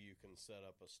 maybe you can set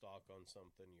up a stock on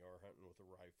something. You are hunting with a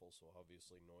rifle, so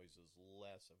obviously noise is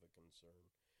less of a concern.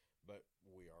 But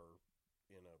we are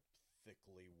in a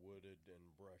thickly wooded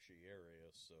and brushy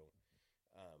area, so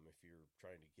if you're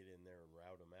trying to get in there and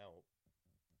route them out,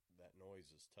 that noise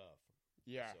is tough.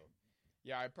 Yeah. So.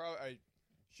 Yeah, I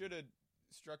should have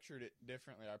structured it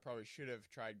differently. I probably should have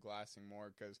tried glassing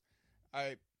more, because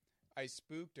I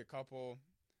spooked a couple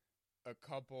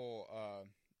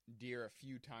deer a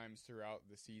few times throughout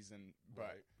the season,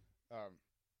 but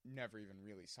never even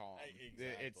really saw them.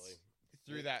 Exactly. It's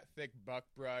through that thick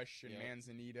buckbrush and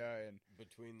manzanita, and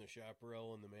between the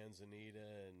chaparral and the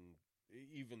manzanita and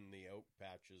even the oak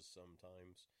patches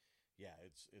sometimes. Yeah,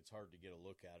 it's hard to get a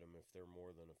look at them if they're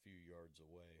more than a few yards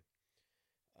away.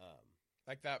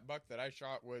 Like that buck that I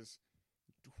shot was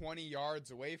 20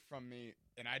 yards away from me,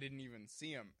 and I didn't even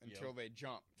see him until they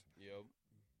jumped. Yep.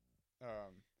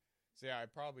 So yeah, I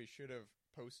probably should have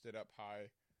posted up high,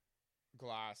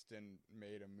 glassed, and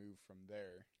made a move from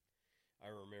there. I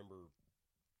remember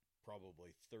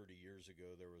probably 30 years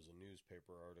ago, there was a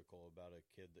newspaper article about a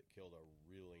kid that killed a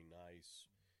really nice,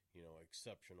 you know,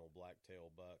 exceptional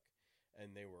blacktail buck,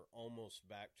 and they were almost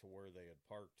back to where they had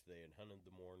parked. They had hunted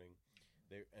the morning,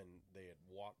 they had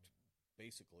walked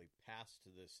basically past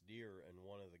this deer, and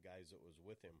one of the guys that was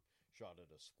with him shot at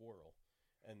a squirrel.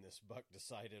 And this buck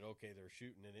decided, okay, they're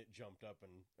shooting, and it jumped up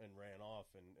and ran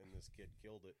off, and this kid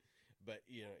killed it. But,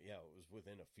 you know, yeah, it was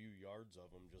within a few yards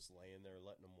of them, just laying there,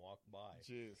 letting them walk by.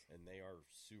 Jeez. And they are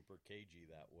super cagey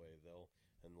that way, though.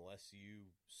 Unless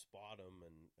you spot them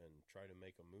and try to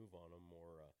make a move on them,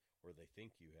 or they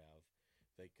think you have,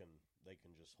 they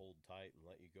can just hold tight and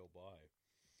let you go by.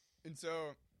 And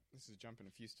so, this is jumping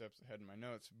a few steps ahead in my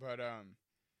notes, but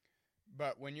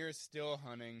when you're still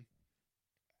hunting,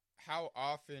 how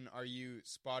often are you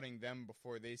spotting them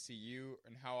before they see you,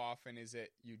 and how often is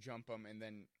it you jump them and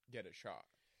then get a shot?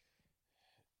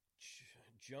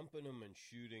 Jumping them and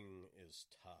shooting is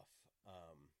tough.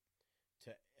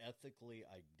 To ethically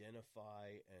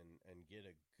identify and get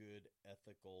a good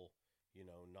ethical,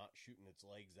 not shooting its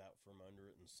legs out from under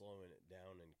it and slowing it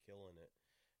down and killing it,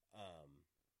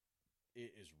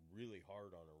 it is really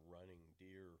hard on a running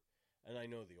deer. And I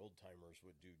know the old timers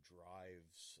would do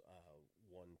drives.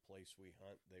 One place we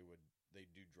hunt,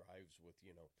 they'd do drives with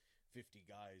 50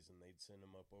 guys, and they'd send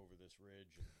them up over this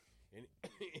ridge, and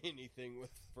anything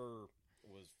with fur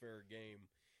was fair game,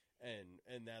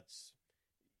 and that's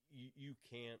you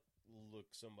can't look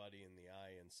somebody in the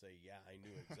eye and say, yeah, I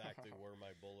knew exactly where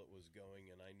my bullet was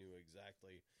going, and I knew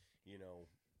exactly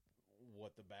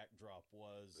what the backdrop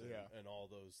was, and all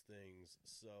those things.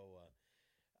 So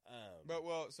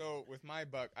so with my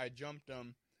buck, I jumped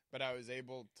him, but I was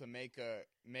able to make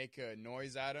a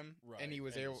noise at him, right, and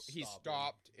he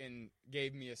stopped and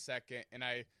gave me a second, and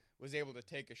I was able to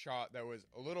take a shot that was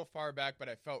a little far back, but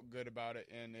I felt good about it.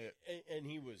 And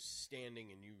he was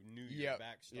standing, and you knew your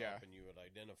backstop, and you had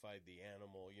identified the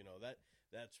animal.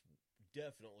 That's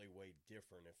definitely way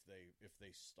different if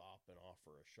they stop and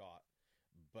offer a shot.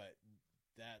 But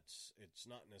it's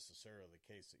not necessarily the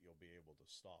case that you'll be able to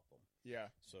stop them.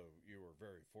 Yeah. So you were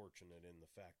very fortunate in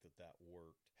the fact that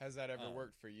worked. Has that ever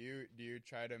worked for you? Do you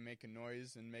try to make a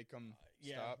noise and make them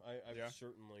stop? I've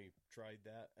certainly tried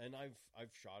that, and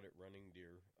I've shot at running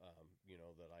deer,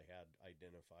 that I had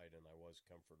identified, and I was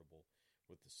comfortable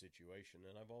with the situation,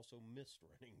 and I've also missed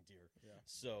running deer. Yeah.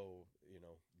 So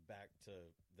back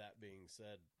to that being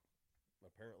said,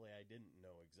 apparently I didn't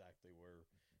know exactly where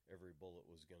every bullet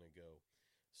was going to go.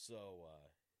 So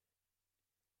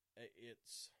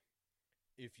it's,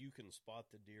 if you can spot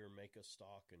the deer, make a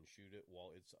stalk, and shoot it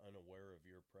while it's unaware of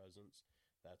your presence,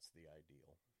 that's the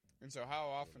ideal. And so how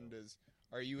often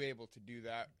are you able to do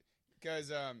that?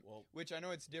 Because, which I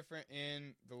know it's different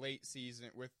in the late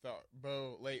season with the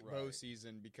bow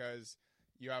season, because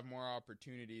you have more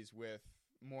opportunities with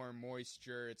more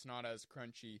moisture. It's not as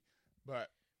crunchy, but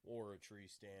or a tree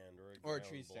stand or a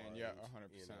tree stand, 100%.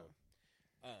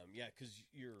 Yeah, because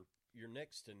you're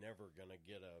next to never gonna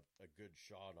get a good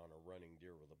shot on a running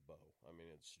deer with a bow. I mean,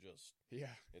 it's just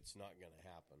it's not gonna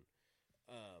happen.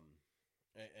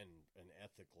 And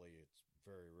ethically, it's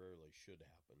very rarely should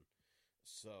happen.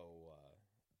 So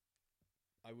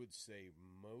I would say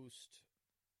most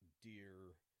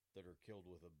deer that are killed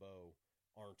with a bow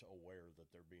aren't aware that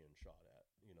they're being shot at,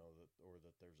 or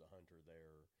that there's a hunter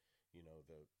there,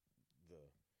 the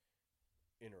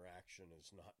interaction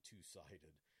is not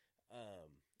two-sided.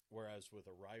 Whereas with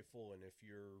a rifle, and if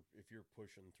you're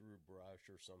pushing through brush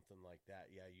or something like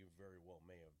that, yeah, you very well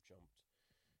may have jumped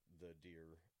the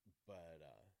deer, but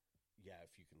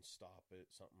if you can stop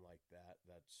it, something like that,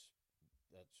 that's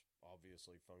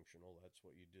obviously functional. That's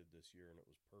what you did this year, and it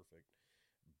was perfect.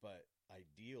 But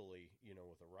ideally,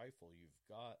 with a rifle, you've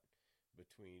got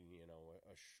between,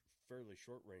 a fairly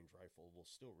short-range rifle will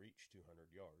still reach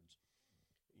 200 yards,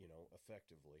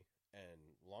 effectively. And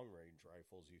long-range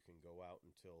rifles, you can go out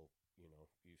until,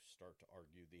 you start to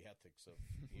argue the ethics of,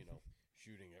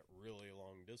 shooting at really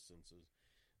long distances.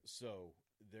 So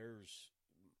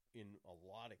in a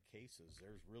lot of cases,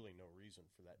 there's really no reason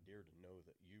for that deer to know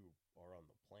that you are on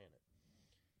the planet,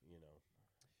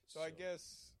 So I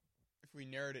guess if we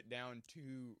narrowed it down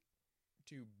to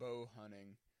bow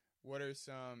hunting, what are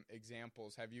some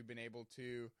examples? Have you been able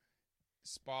to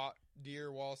spot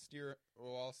deer while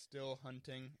still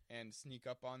hunting and sneak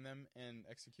up on them and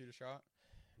execute a shot?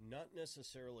 Not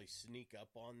necessarily sneak up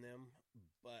on them,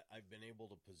 but I've been able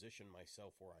to position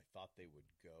myself where I thought they would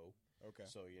go. Okay.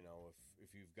 So,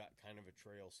 if you've got kind of a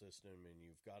trail system and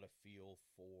you've got a feel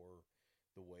for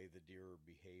the way the deer are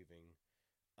behaving,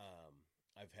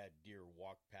 I've had deer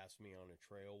walk past me on a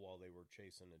trail while they were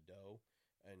chasing a doe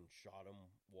and shot them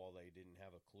while they didn't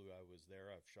have a clue I was there.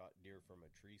 I've shot deer from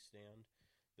a tree stand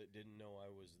that didn't know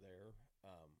I was there.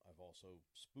 I've also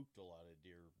spooked a lot of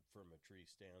deer from a tree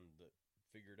stand that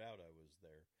figured out I was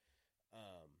there.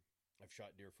 I've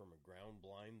shot deer from a ground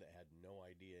blind that had no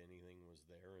idea anything was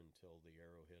there until the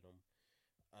arrow hit them.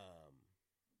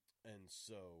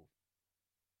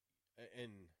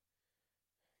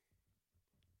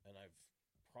 And I've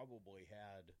probably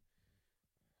had,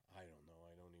 I don't know,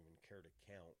 I don't even care to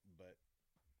count, but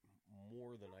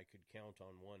more than I could count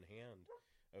on one hand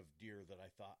of deer that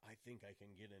I thought, I think I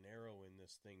can get an arrow in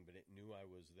this thing, but it knew I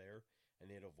was there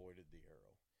and it avoided the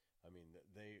arrow. I mean,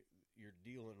 you're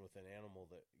dealing with an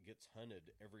animal that gets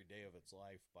hunted every day of its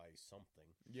life by something.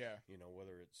 Yeah.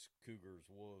 Whether it's cougars,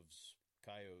 wolves,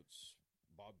 coyotes,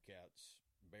 bobcats,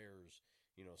 bears,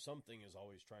 something is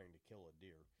always trying to kill a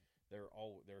deer.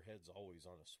 Their head's always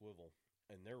on a swivel,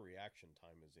 and their reaction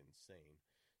time is insane.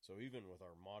 So even with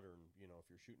our modern, if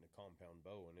you're shooting a compound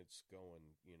bow and it's going,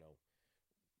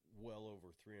 well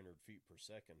over 300 feet per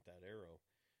second, that arrow,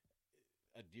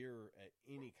 a deer at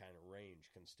any kind of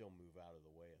range can still move out of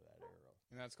the way of that arrow.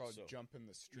 And that's called jumping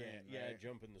the string. Yeah, right?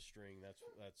 Jumping the string. That's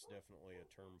definitely a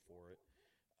term for it.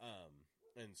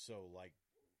 And so like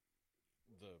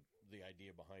the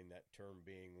idea behind that term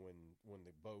being when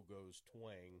the bow goes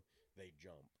twang, they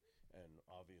jump. And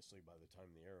obviously by the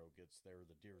time the arrow gets there,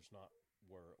 the deer's not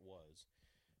where it was.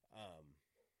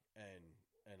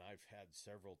 And I've had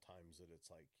several times that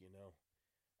it's like,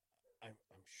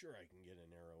 I'm sure I can get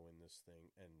an arrow in this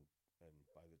thing, and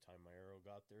by the time my arrow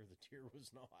got there, the deer was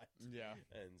not. Yeah.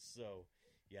 And so,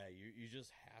 yeah, you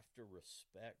just have to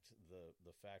respect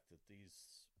the fact that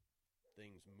these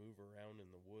things move around in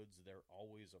the woods. They're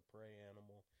always a prey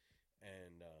animal,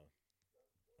 and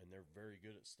they're very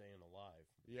good at staying alive.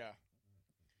 Yeah.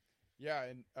 Yeah,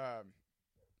 and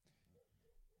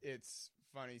it's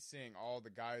funny seeing all the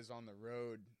guys on the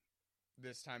road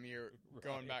this time of year, Right.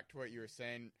 going back to what you were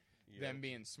saying, them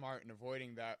being smart and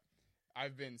avoiding that.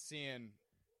 I've been seeing,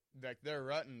 like, they're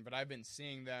rutting, but I've been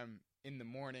seeing them in the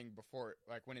morning before,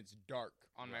 like, when it's dark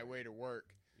on my way to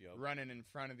work, running in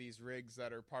front of these rigs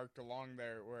that are parked along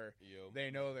there where they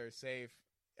know they're safe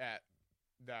at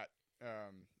that,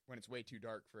 when it's way too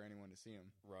dark for anyone to see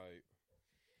them. Right.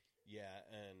 Yeah,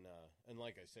 and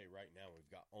like I say, right now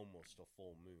we've got almost a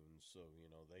full moon, so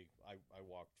I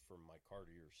walked from my car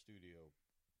to your studio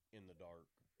in the dark,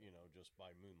 just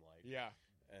by moonlight. Yeah,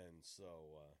 and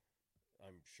so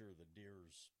I'm sure the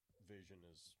deer's vision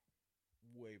is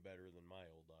way better than my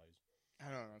old eyes.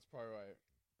 I don't know. That's probably why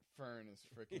Fern is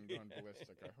freaking going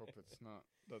ballistic. I hope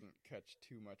doesn't catch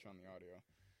too much on the audio.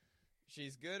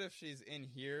 She's good if she's in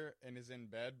here and is in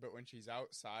bed, but when she's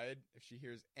outside, if she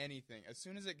hears anything, as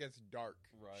soon as it gets dark,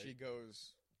 she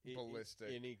goes ballistic.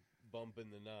 Any bump in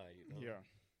the night. Yeah.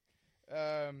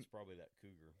 It's probably that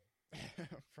cougar.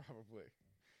 Probably.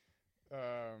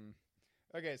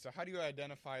 Okay, so how do you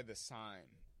identify the sign?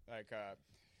 Like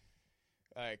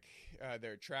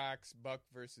their tracks, buck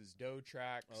versus doe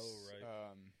tracks. Oh,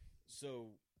 right. So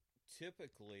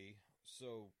typically,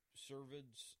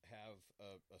 cervids have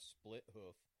a split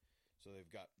hoof, so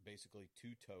they've got basically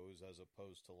two toes as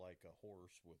opposed to like a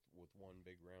horse with one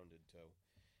big rounded toe.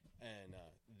 And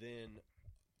then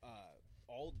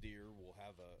all deer will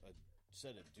have a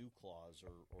set of dew claws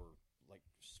or like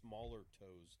smaller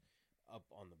toes up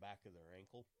on the back of their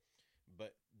ankle.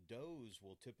 But does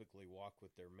will typically walk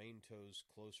with their main toes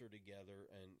closer together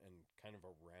and kind of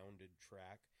a rounded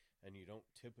track, and you don't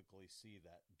typically see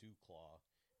that dew claw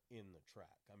in the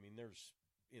track. I mean, there's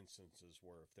instances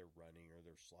where if they're running or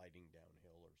they're sliding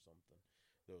downhill or something,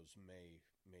 those may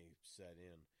set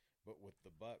in. But with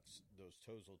the bucks, those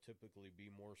toes will typically be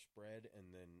more spread,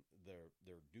 and then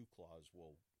their dew claws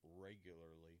will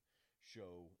regularly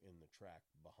show in the track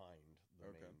behind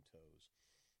the main toes.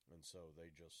 And so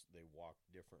they walk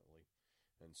differently.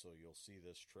 And so you'll see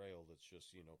this trail that's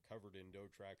just, covered in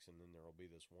doe tracks, and then there'll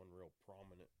be this one real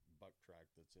prominent buck track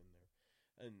that's in there.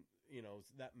 And,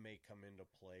 that may come into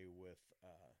play with,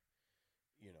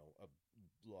 a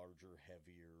larger,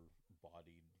 heavier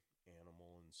bodied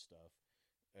animal and stuff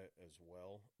as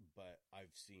well. But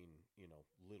I've seen,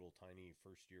 little tiny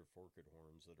first year forked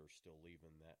horns that are still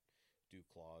leaving that dew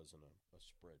claws and a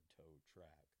spread toe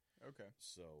track. Okay.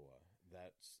 So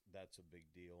that's a big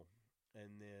deal.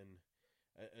 And then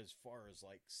as far as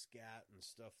like scat and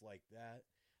stuff like that,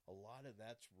 a lot of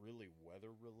that's really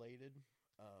weather related.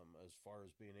 As far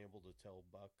as being able to tell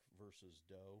buck versus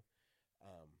doe,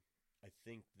 I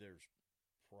think there's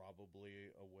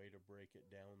probably a way to break it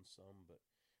down some, but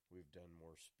we've done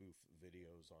more spoof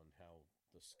videos on how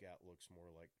the scat looks more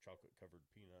like chocolate covered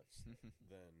peanuts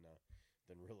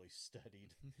than really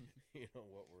studied,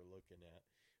 what we're looking at.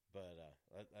 But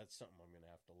that's something I'm going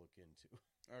to have to look into.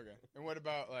 Okay. And what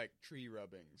about like tree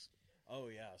rubbings? Oh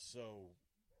yeah. So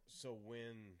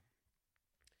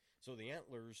the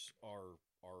antlers are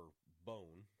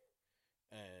bone,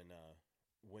 and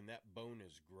when that bone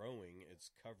is growing,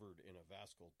 it's covered in a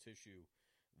vascular tissue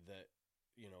that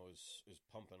is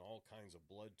pumping all kinds of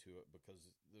blood to it,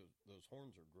 because those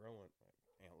horns are growing.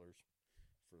 Antlers,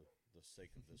 for the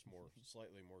sake of this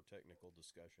slightly more technical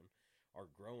discussion, are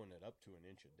growing at up to an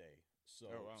inch a day. So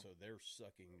so they're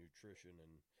sucking nutrition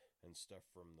and stuff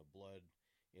from the blood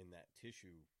in that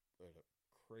tissue at a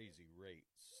crazy rate.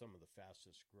 Some of the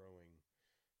fastest growing,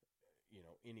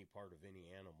 any part of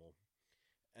any animal.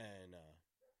 And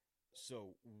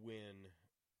so when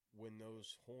when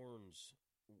those horns,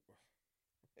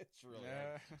 it's really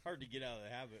Yeah. hard to get out of the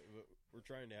habit. But we're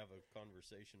trying to have a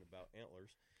conversation about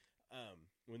antlers.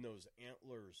 When those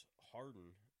antlers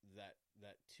harden, that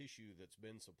tissue that's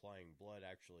been supplying blood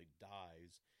actually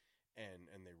dies,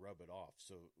 and they rub it off.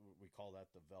 So we call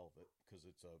that the velvet, because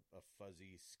it's a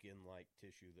fuzzy skin-like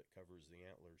tissue that covers the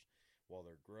antlers while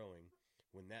they're growing.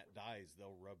 When that dies,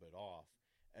 they'll rub it off,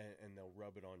 and they'll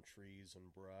rub it on trees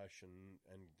and brush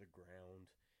and the ground.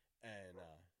 And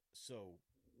so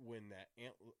when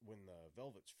when the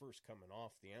velvet's first coming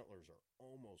off, the antlers are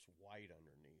almost white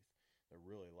underneath. They're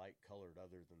really light colored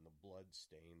other than the blood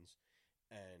stains.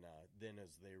 And then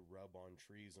as they rub on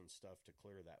trees and stuff to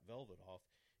clear that velvet off,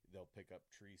 they'll pick up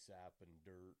tree sap and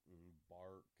dirt and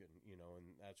bark, and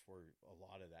that's where a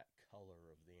lot of that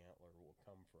color of the antler will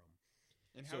come from.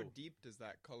 And how deep does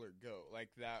that color go?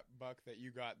 Like that buck that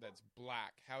you got that's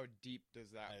black, how deep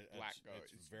does that black go?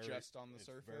 It's just on the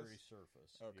surface? Very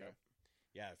surface. Okay. Yep.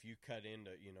 Yeah, if you cut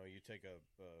into, you take a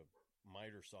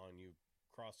miter saw and you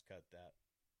cross-cut that,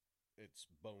 it's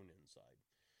bone inside.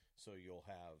 So you'll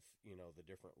have, the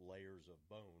different layers of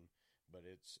bone, but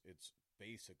it's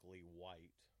basically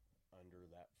white under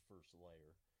that first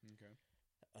layer. Okay.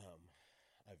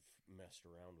 I've messed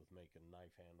around with making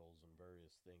knife handles and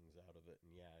various things out of it,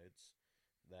 and yeah, it's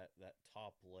that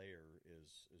top layer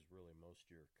is really most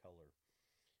of your color.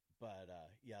 But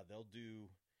yeah, they'll do,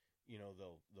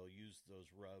 they'll use those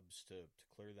rubs to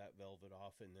clear that velvet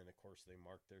off, and then of course they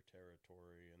mark their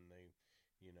territory, and they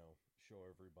show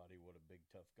everybody what a big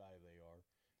tough guy they are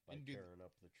by tearing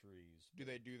up the trees. Do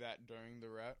they do that during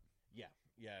the rut? Yeah.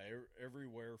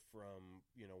 Everywhere from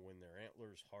when their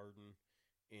antlers harden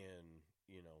in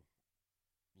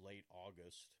late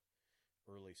August,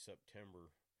 early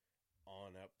September,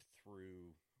 on up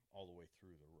through all the way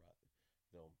through the rut,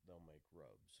 they'll make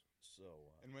rubs.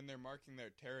 So and when they're marking their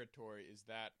territory, is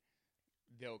that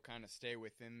they'll kind of stay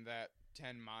within that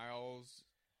 10 miles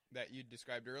that you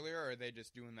described earlier, or are they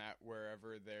just doing that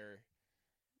wherever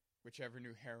whichever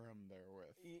new harem they're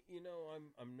with?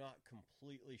 I'm not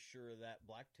completely sure of that.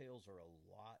 Blacktails are a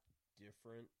lot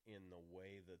different in the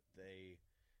way that they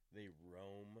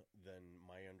roam than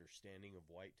my understanding of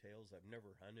whitetails. I've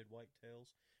never hunted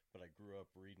whitetails, but I grew up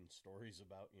reading stories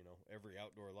about, every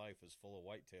outdoor life is full of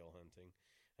whitetail hunting.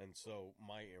 And so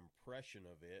my impression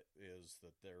of it is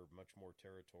that they're much more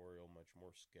territorial, much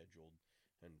more scheduled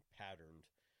and patterned.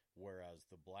 Whereas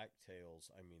the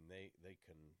blacktails, I mean, they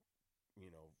can,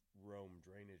 roam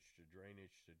drainage to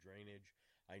drainage to drainage.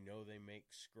 I know they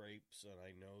make scrapes, and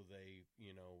I know they,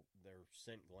 their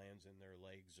scent glands in their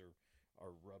legs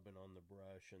are rubbing on the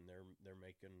brush, and they're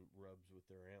making rubs with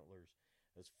their antlers.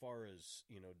 As far as,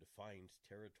 defined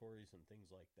territories and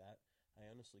things like that, I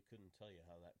honestly couldn't tell you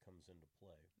how that comes into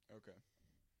play. Okay.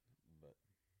 But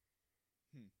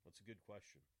that's a good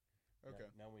question.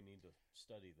 Okay. Now we need to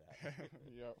study that.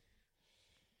 Yep.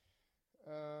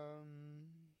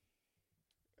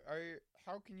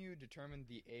 How can you determine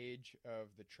the age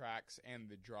of the tracks and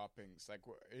the droppings? Like,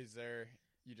 is there,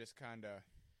 you just kind of,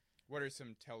 what are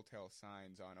some telltale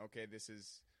signs on, okay, this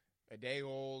is a day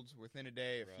old, within a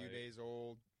day, a few days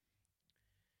old?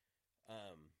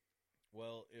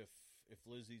 Well, if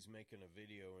Lizzie's making a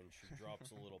video and she drops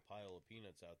a little pile of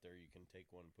peanuts out there, you can take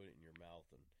one, put it in your mouth,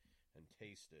 and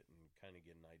taste it and kind of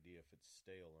get an idea if it's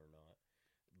stale or not.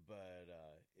 But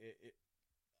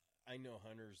I know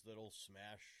hunters that'll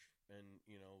smash and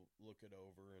look it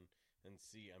over and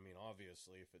see. I mean,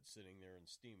 obviously, if it's sitting there and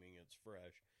steaming, it's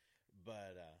fresh.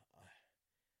 But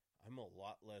I'm a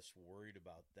lot less worried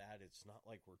about that. It's not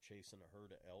like we're chasing a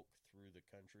herd of elk through the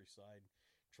countryside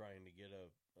trying to get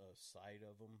a sight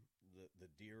of them.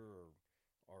 The deer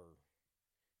are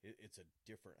it's a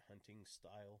different hunting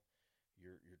style.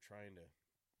 You're trying to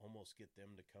almost get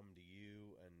them to come to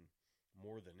you, and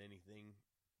more than anything,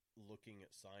 looking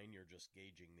at sign, you're just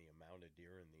gauging the amount of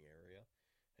deer in the area,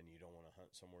 and you don't want to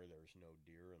hunt somewhere there's no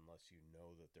deer unless you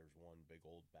know that there's one big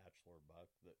old bachelor buck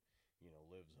that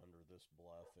lives under this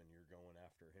bluff, and you're going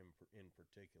after him in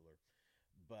particular.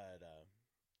 But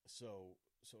so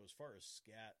as far as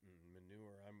scat and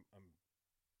manure,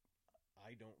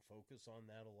 I don't focus on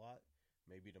that a lot.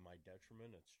 Maybe to my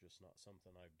detriment. It's just not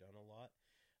something I've done a lot.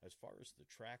 As far as the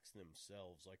tracks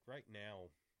themselves, like right now,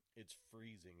 it's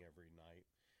freezing every night.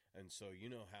 And so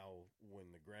you know how when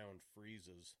the ground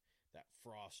freezes, that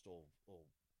frost will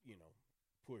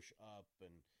push up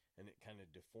and it kind of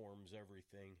deforms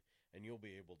everything. And you'll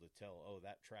be able to tell, oh,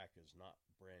 that track is not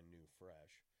brand new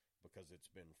fresh because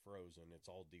it's been frozen. It's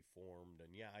all deformed.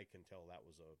 And yeah, I can tell that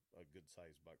was a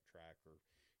good-sized buck track, or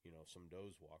some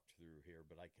does walked through here,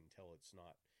 but I can tell it's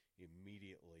not,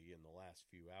 immediately in the last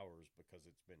few hours because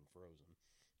it's been frozen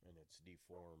and it's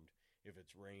deformed. If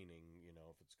it's raining,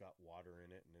 if it's got water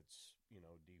in it and it's,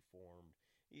 deformed,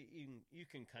 you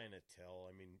can kind of tell.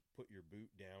 I mean, put your boot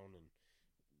down and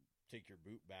take your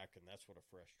boot back, and that's what a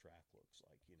fresh track looks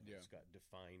like. Yeah. It's got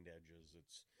defined edges.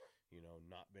 It's,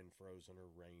 not been frozen or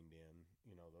rained in,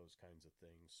 those kinds of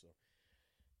things. So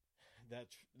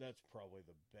that's probably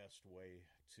the best way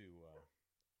to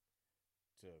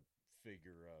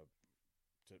figure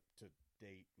to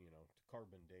date, to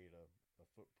carbon date a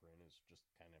footprint is just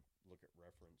kind of look at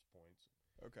reference points.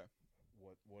 Okay.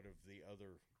 What have the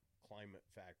other climate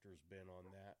factors been on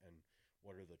that, and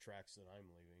what are the tracks that I'm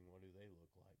leaving? What do they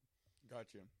look like?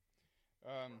 Gotcha.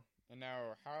 And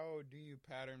now, how do you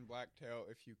pattern blacktail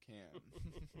if you can?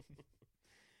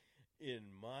 In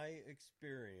my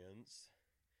experience,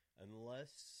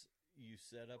 unless you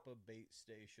set up a bait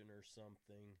station or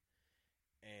something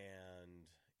and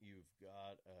you've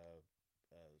got a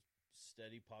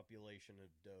steady population of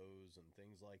does and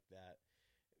things like that,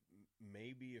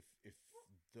 maybe if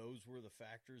those were the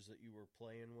factors that you were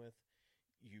playing with,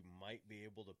 you might be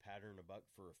able to pattern a buck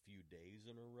for a few days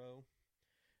in a row.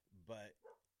 But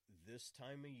this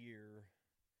time of year,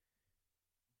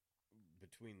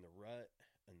 between the rut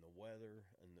and the weather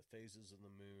and the phases of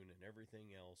the moon and everything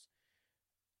else,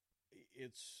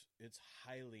 it's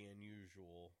highly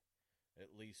unusual,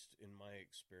 at least in my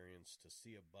experience, to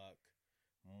see a buck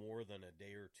more than a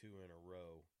day or two in a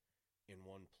row in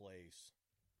one place,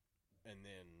 and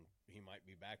then he might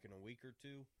be back in a week or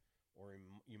two, or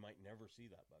you might never see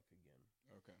that buck again.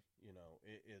 Okay.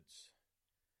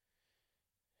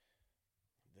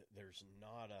 There's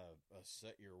not a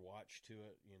set your watch to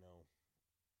it.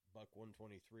 Buck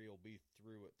 123 will be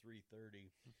through at 3:30.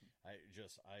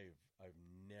 I've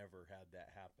never had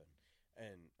that happen.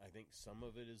 And I think some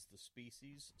of it is the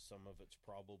species, some of it's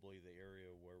probably the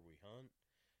area where we hunt.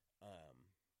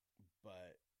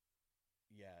 But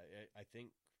yeah, I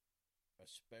think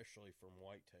especially from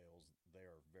whitetails, they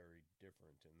are very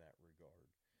different in that regard.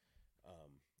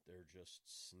 They're just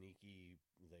sneaky.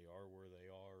 They are where they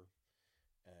are.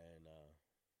 And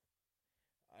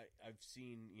I've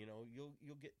seen,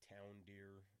 you'll get town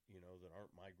deer, that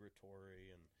aren't migratory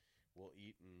and will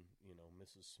eat in,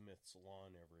 Mrs. Smith's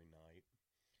lawn every night.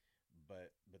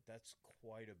 But that's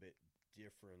quite a bit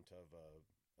different of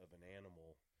an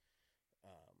animal,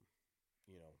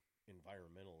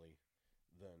 environmentally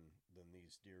than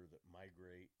these deer that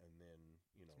migrate and then,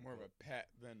 it's more of a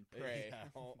pet than prey. Yeah,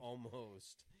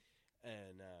 almost.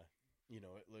 And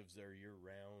it lives there year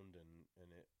round, and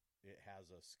it has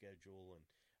a schedule,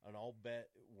 and I'll bet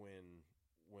when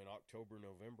October,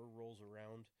 November rolls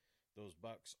around, those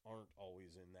bucks aren't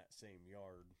always in that same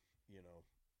yard,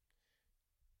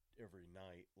 every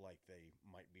night like they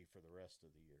might be for the rest of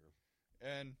the year.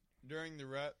 And during the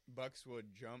rut, bucks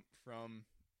would jump from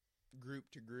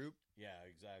group to group. Yeah,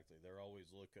 exactly. They're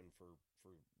always looking for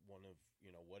one of,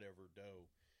 whatever doe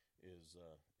is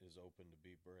open to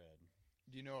be bred.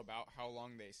 Do you know about how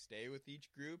long they stay with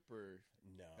each group, or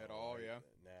no at all? Yeah.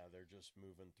 Nah, they're just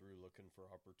moving through looking for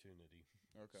opportunity.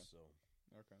 Okay. So.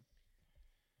 Okay.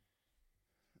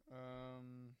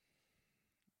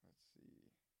 Let's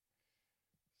see.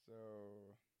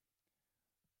 So,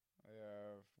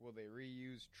 will they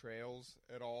reuse trails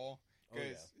at all?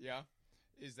 Because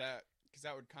is that because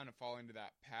that would kind of fall into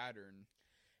that pattern?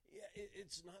 Yeah,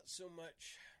 it's not so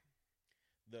much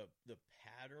the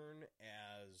pattern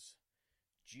as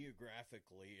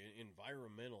geographically,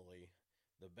 environmentally,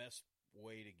 the best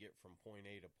way to get from point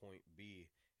A to point B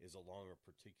is along a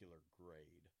particular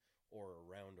grade or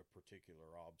around a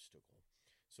particular obstacle.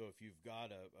 So if you've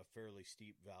got a fairly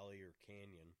steep valley or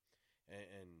canyon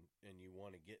and you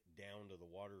want to get down to the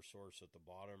water source at the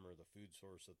bottom or the food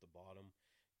source at the bottom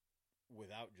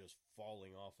without just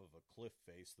falling off of a cliff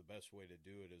face, the best way to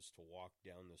do it is to walk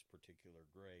down this particular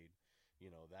grade.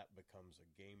 That becomes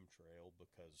a game trail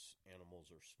because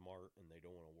animals are smart and they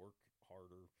don't want to work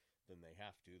harder than they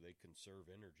have to. They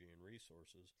conserve energy and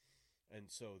resources.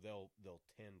 And so they'll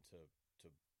tend to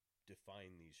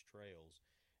define these trails.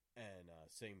 And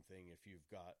same thing if you've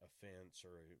got a fence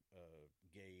or a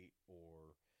gate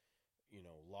or,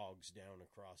 logs down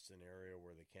across an area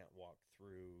where they can't walk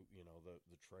through,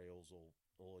 the trails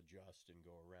will adjust and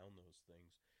go around those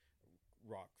things.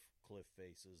 Rock cliff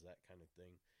faces, that kind of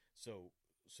thing. So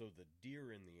the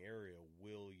deer in the area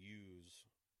will use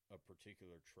a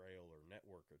particular trail or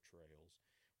network of trails,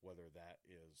 whether that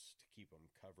is to keep them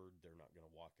covered. They're not going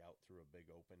to walk out through a big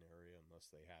open area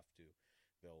unless they have to.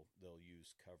 They'll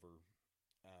use cover.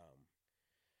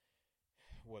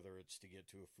 whether it's to get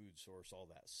to a food source, all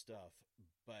that stuff.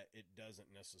 But it doesn't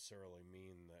necessarily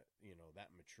mean that,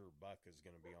 that mature buck is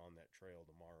going to be on that trail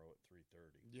tomorrow at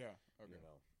 3:30. Yeah. Okay.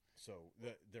 So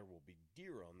there will be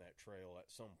deer on that trail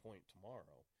at some point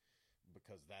tomorrow,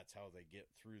 because that's how they get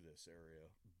through this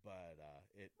area. But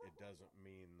it doesn't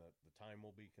mean that the time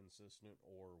will be consistent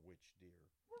or which deer.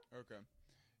 Okay.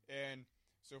 And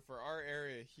so for our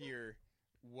area here,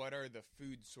 what are the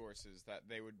food sources that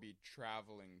they would be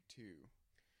traveling to?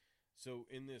 So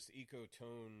in this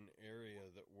ecotone area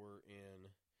that we're in,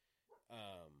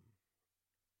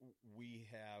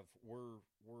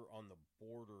 we're on the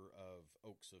border of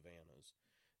oak savannas.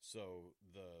 So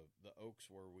the oaks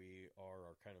where we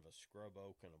are kind of a scrub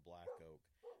oak and a black oak.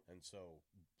 And so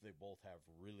they both have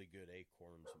really good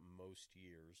acorns most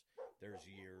years. There's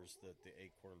years that the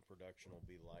acorn production will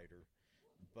be lighter,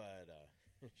 but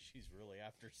she's really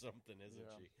after something, isn't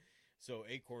she? So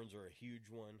acorns are a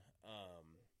huge one.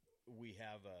 We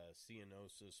have a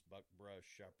ceanosis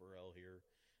buckbrush chaparral here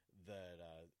that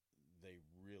they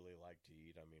really like to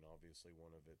eat. I mean, obviously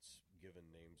one of its given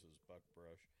names is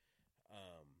buckbrush.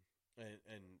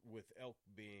 And with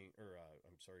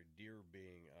deer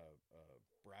being a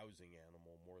browsing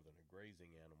animal more than a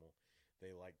grazing animal, they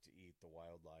like to eat the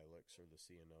wild lilacs or the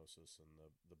ceanosis and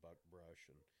the buckbrush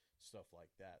and stuff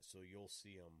like that. So you'll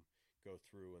see them go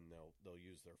through and they'll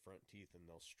use their front teeth and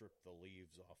they'll strip the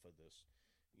leaves off of this,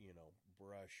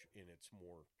 brush in its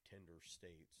more tender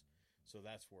states. So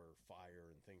that's where fire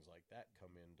and things like that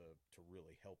come into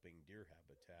really helping deer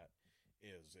habitat.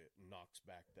 Is it knocks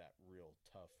back that real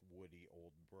tough, woody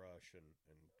old brush and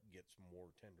gets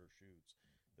more tender shoots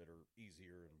that are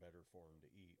easier and better for them to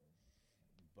eat.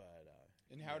 But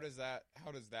and how does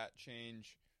that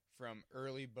change from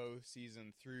early bow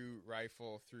season through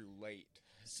rifle through late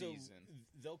season?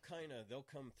 They'll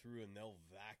come through and they'll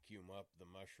vacuum up the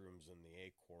mushrooms and the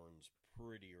acorns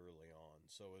pretty early on.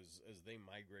 So as they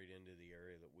migrate into the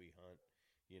area that we hunt,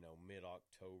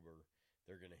 mid-October,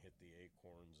 they're going to hit the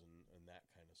acorns and that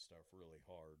kind of stuff really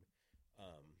hard,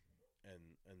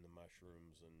 and the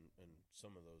mushrooms and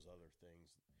some of those other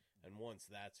things. And once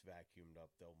that's vacuumed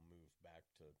up, they'll move back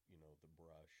to the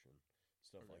brush and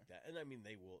stuff like that. And I mean,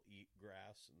 they will eat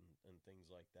grass and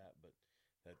things like that, but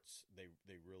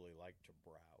they really like to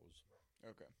browse.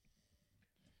 Okay.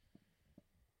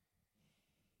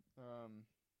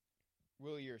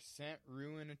 Will your scent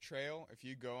ruin a trail? If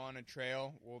you go on a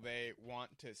trail, will they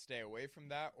want to stay away from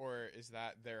that, or is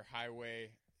that their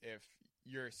highway? If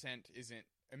your scent isn't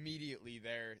immediately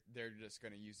there, they're just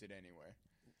going to use it anyway.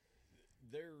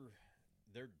 They're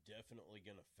definitely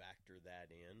going to factor that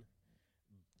in,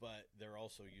 but they're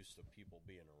also used to people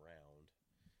being around.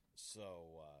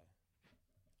 So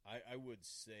I would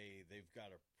say they've got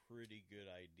a pretty good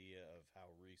idea of how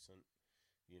recent,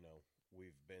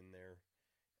 we've been there.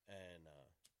 And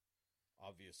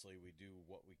obviously we do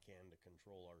what we can to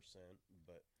control our scent,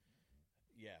 but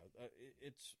yeah,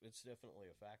 it's definitely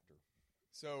a factor.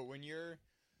 So when you're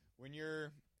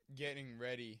getting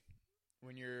ready,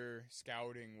 when you're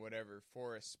scouting whatever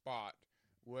for a spot,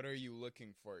 what are you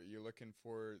looking for? You're looking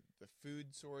for the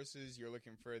food sources, you're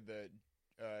looking for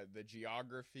the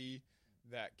geography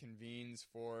that convenes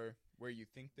for where you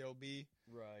think they'll be.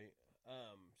 Right.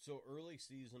 So early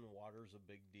season water's a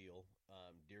big deal.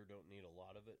 Deer don't need a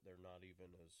lot of it. They're not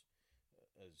even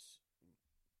as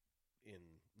in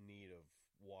need of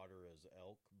water as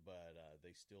elk, but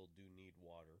they still do need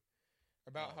water.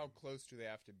 About how close do they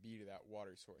have to be to that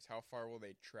water source? How far will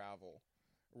they travel?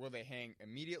 Will they hang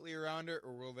immediately around it,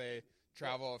 or will they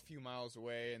travel a few miles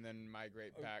away and then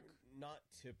migrate back? Not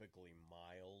typically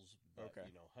miles, but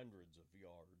hundreds of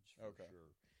yards for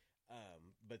sure.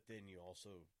 But then you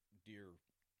also, deer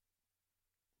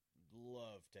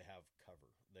love to have cover.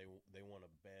 They want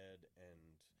to bed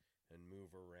and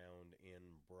move around in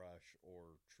brush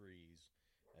or trees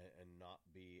and not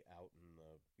be out in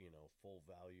the full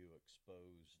value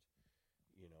exposed,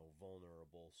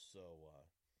 vulnerable. So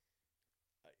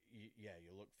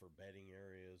you look for bedding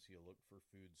areas, you look for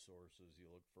food sources, you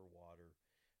look for water.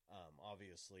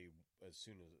 Obviously, as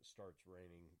soon as it starts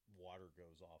raining, water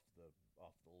goes off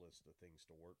the list of things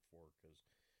to look for because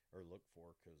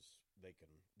they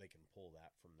can pull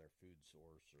that from their food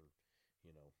source or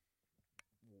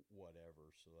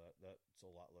whatever. So that's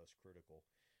a lot less critical.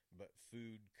 But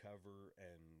food, cover,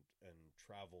 and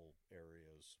travel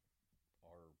areas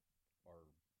are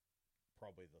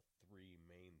probably the three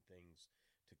main things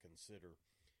to consider.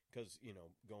 Because,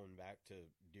 going back to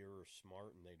deer are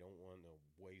smart and they don't want to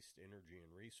waste energy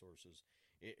and resources.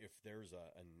 If there's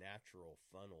a natural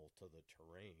funnel to the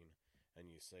terrain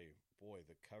and you say, boy,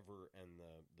 the cover and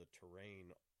the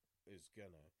terrain is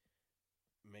going to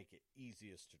make it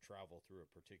easiest to travel through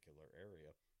a particular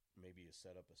area, maybe you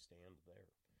set up a stand there.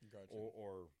 Gotcha.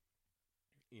 Or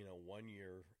you know, one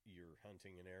year you're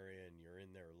hunting an area and you're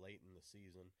in there late in the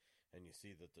season and you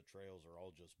see that the trails are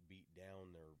all just beat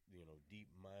down. They're, you know, deep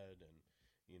mud and,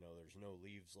 you know, there's no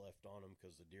leaves left on them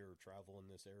because the deer travel in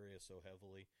this area so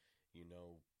heavily. You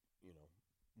know,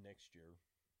 next year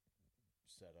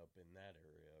set up in that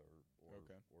area or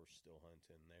still hunt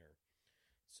in there.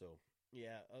 So,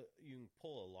 yeah, you can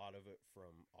pull a lot of it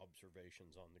from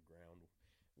observations on the ground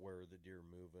where the deer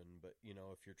moving. But, you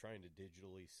know, if you're trying to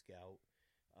digitally scout,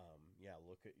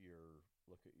 look at your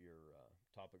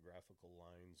topographical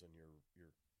lines and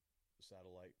your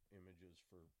satellite images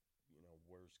for, you know,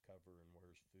 where's cover and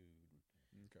where's food and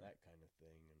that kind of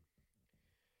thing. And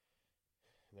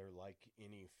they're like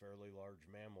any fairly large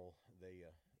mammal. They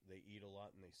eat a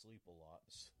lot and they sleep a lot.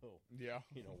 So, yeah,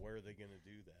 you know, where are they going to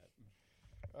do that?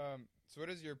 So what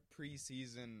does your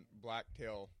preseason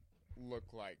blacktail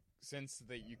look like? Since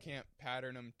that you can't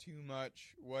pattern them too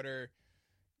much,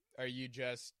 are you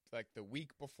just like the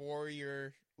week before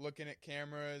you're looking at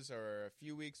cameras or a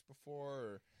few weeks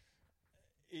before?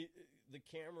 The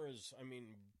cameras, I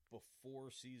mean,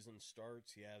 before season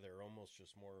starts, yeah, they're almost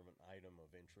just more of an item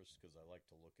of interest because I like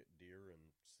to look at deer and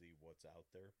see what's out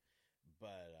there.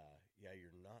 But, yeah,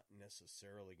 you're not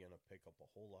necessarily going to pick up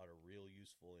a whole lot of real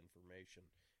useful information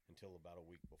until about a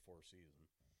week before season.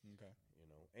 Okay. You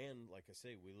know, and like I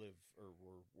say, we're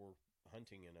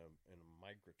hunting in a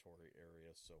migratory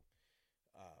area, so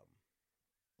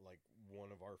like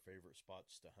one of our favorite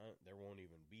spots to hunt, there won't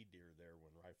even be deer there when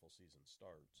rifle season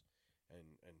starts,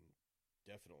 and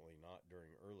definitely not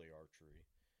during early archery.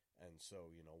 And so,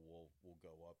 you know, we'll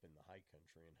go up in the high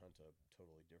country and hunt a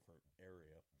totally different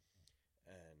area,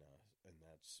 and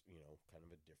that's, you know, kind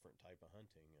of a different type of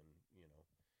hunting. And, you know,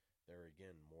 there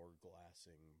again, more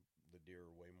glassing, the deer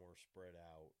are way more spread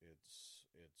out. It's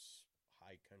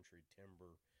high country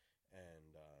timber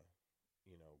and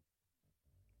you know,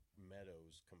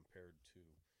 meadows compared to,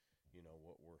 you know,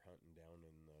 what we're hunting down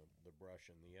in the brush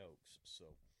and the oaks. So,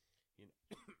 you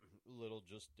know, little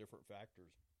just different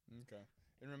factors. Okay.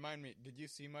 And remind me, did you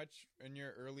see much in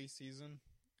your early season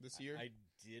this year? I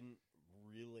didn't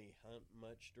really hunt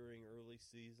much during early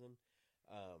season.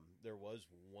 There was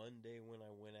one day when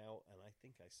I went out, and I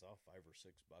think I saw 5 or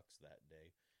 6 bucks that day.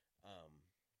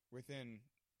 Within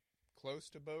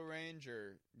close to bow range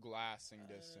or glassing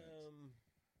distance?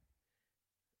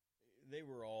 They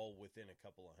were all within a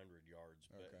couple of 100 yards,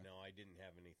 but okay. No, I didn't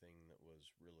have anything that was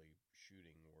really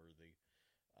shooting worthy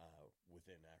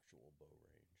within actual bow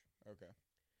range. Okay.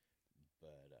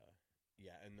 But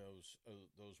yeah, and those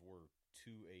were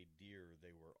to a deer.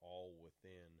 They were all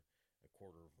within a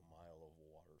quarter of a mile of a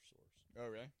water source. Oh,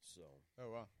 really? So.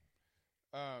 Oh, wow.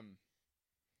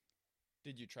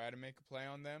 Did you try to make a play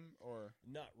on them, or?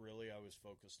 Not really. I was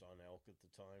focused on elk at the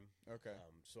time. Okay.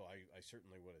 So I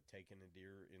certainly would have taken a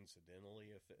deer incidentally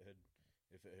if it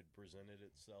had presented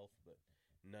itself, but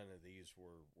none of these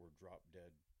were drop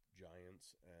dead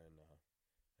giants, and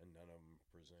none of them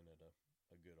presented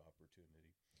a good opportunity.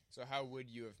 So how would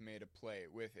you have made a play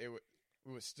with it? It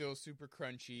was still super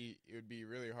crunchy. It would be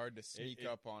really hard to sneak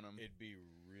up on them. It'd be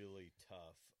really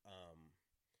tough.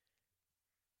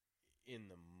 In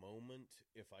the moment,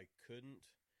 if I couldn't,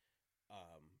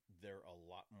 they're a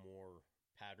lot more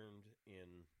patterned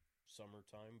in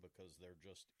summertime because they're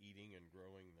just eating and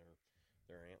growing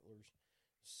their antlers.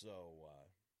 So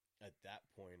at that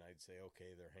point, I'd say,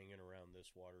 okay, they're hanging around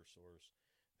this water source.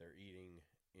 They're eating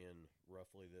in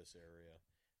roughly this area,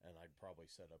 and I'd probably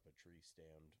set up a tree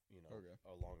stand, you know, okay.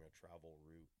 along a travel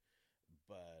route.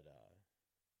 But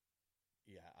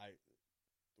yeah,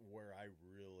 where I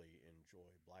really enjoy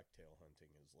blacktail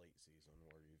hunting is late season,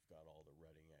 where you've got all the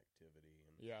rutting activity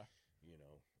and yeah, you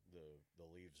know, the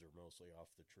leaves are mostly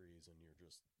off the trees and you're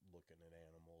just looking at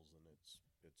animals, and it's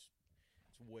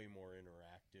way more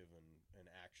interactive and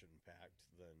action packed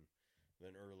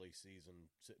than early season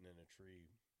sitting in a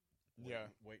tree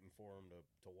waiting for them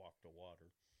to walk to water.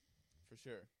 For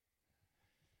sure.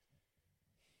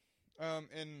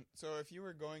 And so if you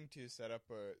were going to set up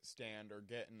a stand or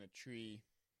get in a tree,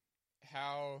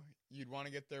 how you'd want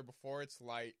to get there before it's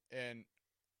light, and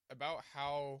about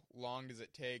how long does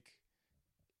it take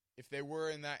if they were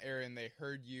in that area and they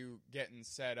heard you getting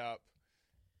set up?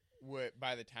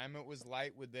 By the time it was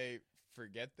light, would they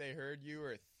forget they heard you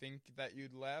or think that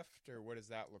you'd left, or what does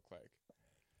that look like?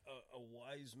 A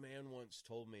wise man once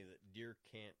told me that deer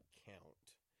can't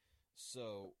count.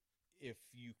 So if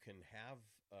you can have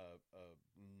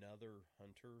another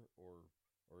hunter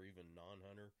or even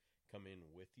non-hunter come in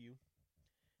with you,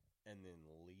 and then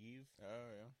leave, Oh,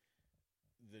 yeah.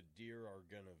 the deer are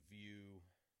going to view,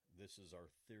 this is our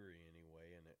theory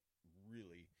anyway, and it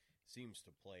really seems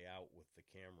to play out with the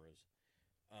cameras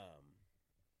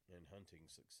and hunting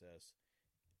success.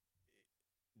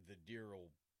 The deer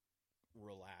will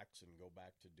relax and go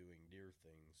back to doing deer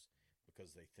things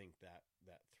because they think that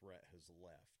threat has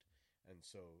left. And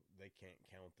so they can't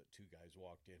count that two guys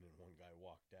walked in and one guy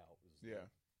walked out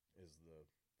is the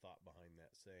thought behind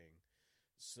that saying.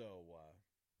 So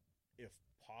if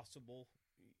possible,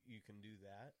 you can do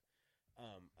that.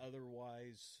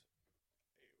 Otherwise,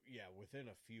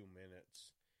 within a few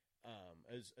minutes,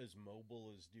 as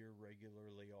mobile as deer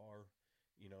regularly are,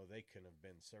 they can have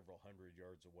been several hundred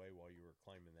yards away while you were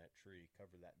climbing that tree,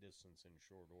 cover that distance in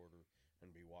short order,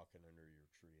 and be walking under your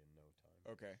tree in no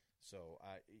time. Okay. So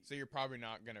you're probably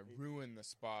not going to ruin the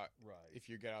spot right. if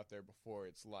you get out there before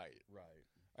it's light. Right.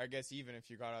 I guess even if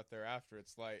you got out there after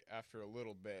it's light, after a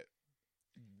little bit.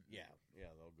 Yeah,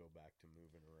 they'll go back to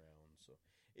moving around. So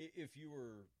if you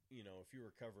were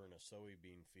covering a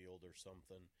soybean field or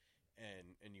something,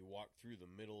 and you walked through the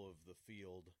middle of the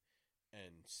field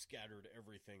and scattered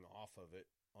everything off of it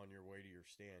on your way to your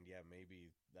stand,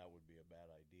 maybe that would be a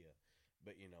bad idea.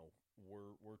 But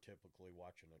we're typically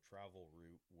watching a travel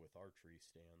route with our tree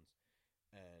stands,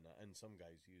 and some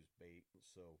guys use bait,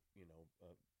 so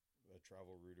a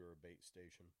travel route or a bait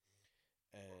station,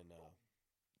 and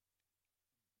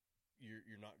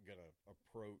you're not gonna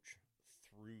approach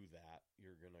through that.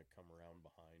 You're gonna come around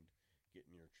behind, get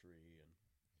in your tree, and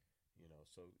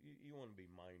so you want to be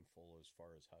mindful as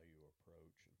far as how you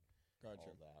approach and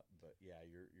all that. But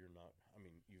you're not. I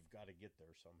mean, you've got to get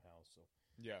there somehow. So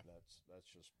that's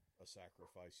just a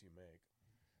sacrifice you make.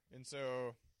 And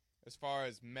so, as far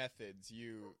as methods,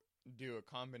 you do a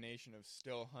combination of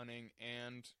still hunting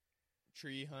and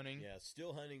tree hunting. Yeah,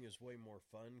 still hunting is way more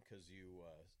fun because you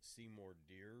see more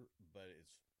deer, but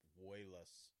it's way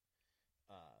less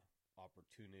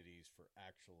opportunities for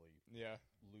actually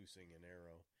loosing an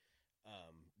arrow.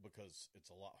 Because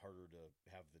it's a lot harder to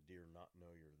have the deer not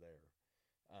know you're there.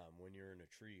 When you're in a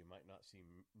tree, you might not see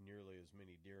nearly as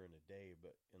many deer in a day,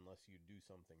 but unless you do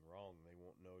something wrong, they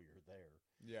won't know you're there.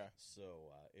 Yeah.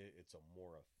 So it's a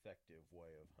more effective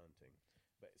way of hunting.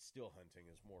 But still hunting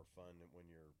is more fun when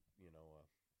you're,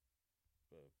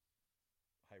 a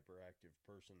hyperactive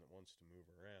person that wants to move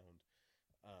around.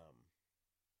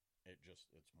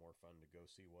 It's more fun to go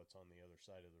see what's on the other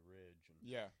side of the ridge, and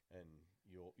and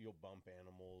you'll bump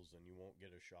animals and you won't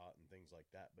get a shot and things like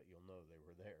that, but you'll know they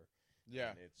were there.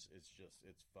 And it's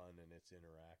fun and it's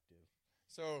interactive.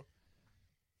 So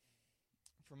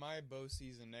for my bow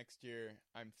season next year,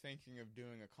 I'm thinking of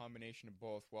doing a combination of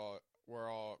both. Where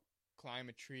I'll climb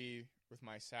a tree with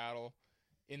my saddle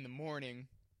in the morning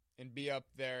and be up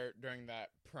there during that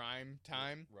prime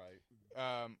time,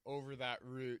 right? Over that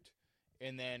route.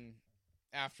 And then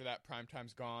after that prime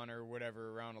time's gone or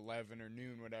whatever, around 11 or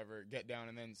noon, whatever, get down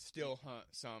and then still hunt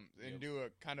some and do a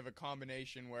kind of a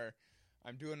combination where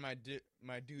I'm doing my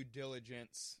due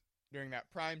diligence during that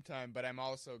prime time, but I'm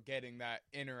also getting that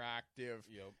interactive,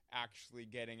 actually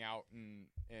getting out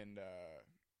and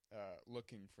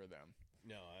looking for them.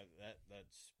 No,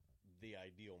 that's the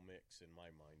ideal mix in my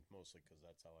mind, mostly because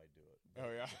that's how I do it.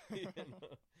 Oh, yeah.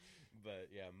 But,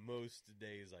 most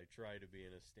days I try to be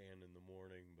in a stand in the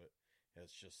morning, but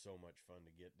it's just so much fun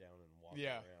to get down and walk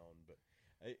around. But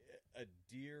a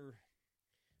deer,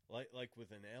 like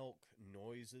with an elk,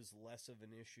 noise is less of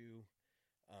an issue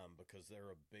because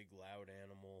they're a big, loud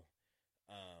animal,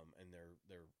 and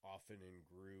they're often in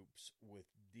groups. With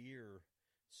deer,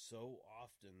 so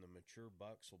often the mature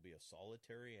bucks will be a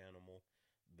solitary animal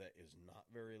that is not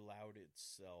very loud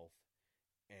itself,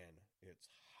 and it's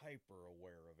hyper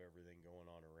aware of everything going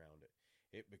on around it.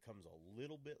 It becomes a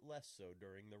little bit less so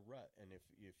during the rut, and if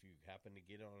you happen to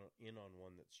get in on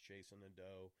one that's chasing a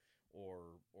doe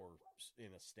or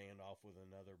in a standoff with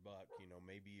another buck,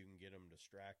 maybe you can get them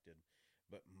distracted.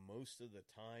 But most of the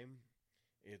time,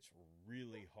 it's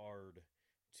really hard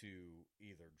to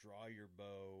either draw your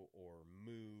bow or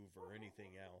move or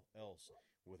anything else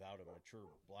without a mature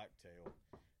blacktail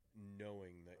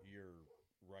knowing that you're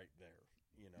right there,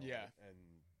 and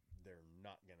they're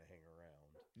not going to hang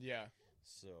around. Yeah.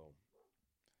 So,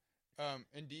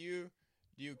 and do you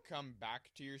come back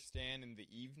to your stand in the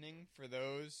evening for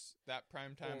that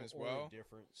prime time as well? Or a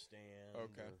different stand.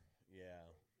 Okay.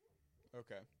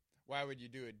 Okay. Why would you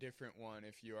do a different one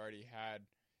if you already had,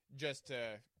 just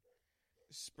to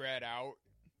spread out?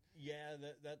 Yeah,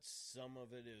 that's some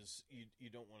of it is you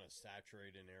don't want to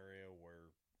saturate an area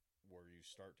where you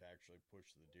start to actually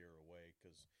push the deer away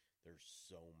because there's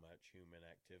so much human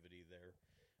activity there.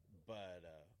 but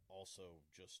also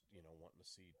just, wanting to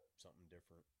see something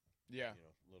different. Yeah.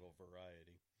 Little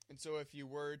variety. And so if you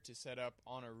were to set up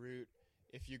on a route,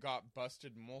 if you got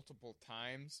busted multiple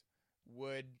times,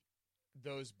 would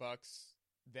those bucks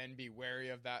then be wary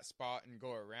of that spot and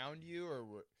go around you, or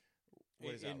what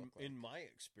does that look like? In my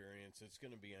experience, it's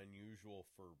going to be unusual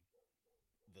for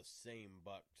the same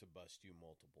buck to bust you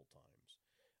multiple times.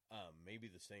 Maybe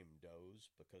the same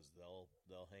does, because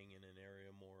they'll hang in an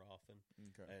area more often.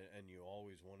 Okay. And you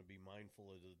always want to be mindful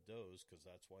of the does, because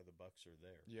that's why the bucks are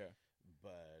there. Yeah.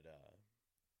 But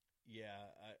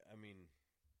I mean,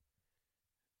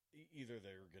 either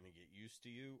they're going to get used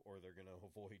to you or they're going to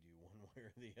avoid you one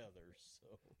way or the other. So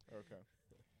okay.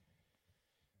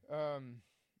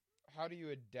 How do you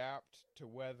adapt to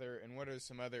weather, and what are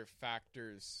some other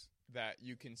factors that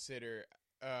you consider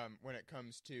when it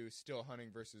comes to still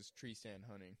hunting versus tree stand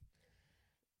hunting?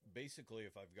 Basically,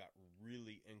 if I've got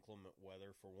really inclement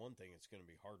weather, for one thing, it's going to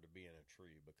be hard to be in a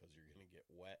tree because you're going to get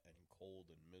wet and cold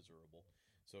and miserable.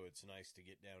 So it's nice to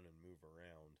get down and move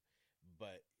around.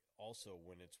 But also,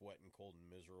 when it's wet and cold and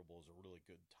miserable is a really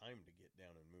good time to get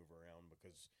down and move around,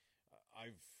 because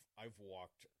I've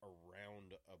walked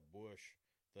around a bush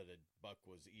that a buck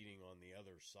was eating on the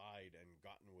other side and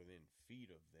gotten within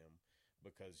feet of them,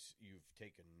 because you've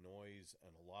taken noise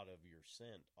and a lot of your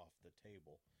scent off the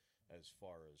table as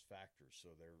far as factors.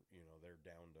 So they're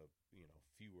down to,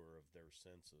 fewer of their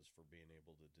senses for being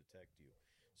able to detect you.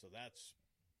 So that's,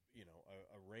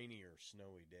 a rainy or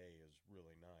snowy day is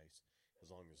really nice,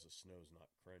 as long as the snow's not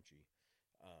crunchy,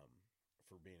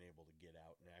 for being able to get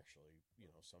out and actually,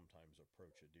 sometimes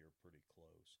approach a deer pretty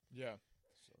close. Yeah.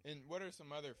 So. And what are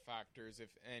some other factors,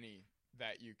 if any,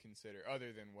 that you consider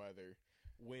other than weather?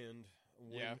 Wind.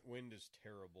 Yeah. Wind is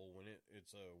terrible. When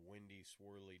it's a windy,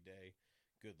 swirly day,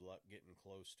 good luck getting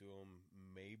close to them.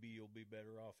 Maybe you'll be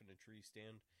better off in a tree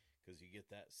stand, because you get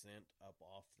that scent up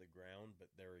off the ground,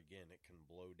 but there again, it can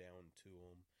blow down to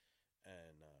them.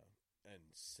 And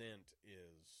scent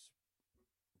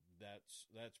that's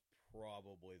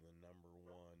probably the number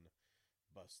one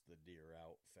bust the deer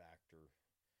out factor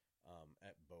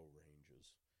at bow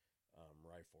ranges.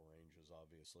 Rifle ranges,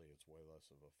 obviously, it's way less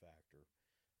of a factor.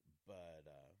 But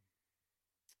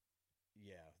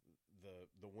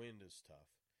the wind is tough.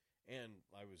 And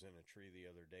I was in a tree the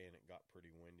other day, and it got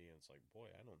pretty windy, and it's like, boy,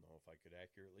 I don't know if I could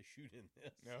accurately shoot in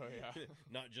this. Oh, yeah.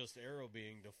 Not just arrow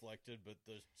being deflected, but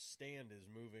the stand is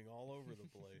moving all over the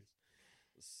place.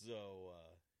 So,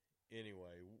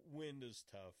 anyway, wind is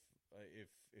tough.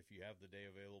 If you have the day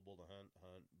available to hunt.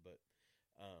 But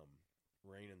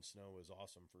rain and snow is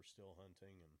awesome for still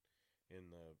hunting, and in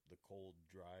the cold,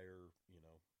 drier,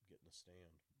 getting a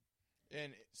stand.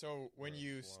 And so when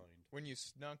you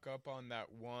snuck up on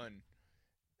that one,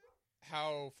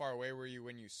 how far away were you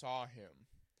when you saw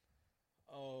him?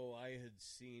 Oh, I had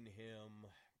seen him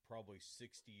probably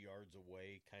 60 yards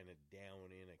away, kind of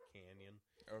down in a canyon.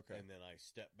 Okay. And then I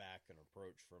stepped back and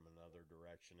approached from another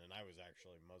direction. And I was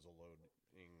actually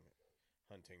muzzleloading,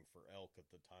 hunting for elk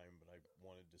at the time, but I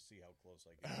wanted to see how close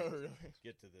I could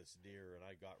get to this deer, and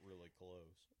I got really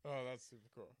close. Oh, that's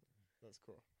super cool. That's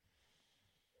cool.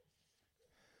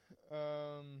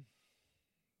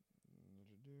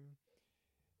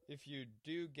 If you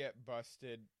do get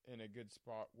busted in a good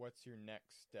spot, what's your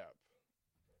next step?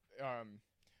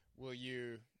 Will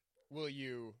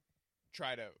you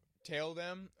try to tail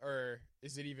them, or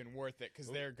is it even worth it,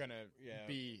 because they're gonna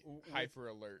be hyper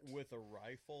alert? With a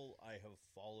rifle, I have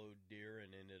followed deer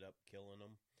and ended up killing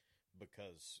them,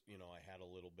 because I had a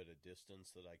little bit of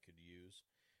distance that I could use.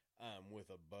 With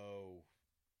a bow,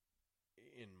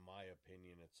 in my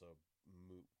opinion, it's a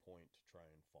moot point to try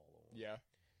and follow them. Yeah,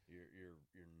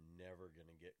 you're never going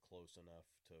to get close enough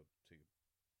to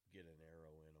get an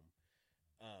arrow in them.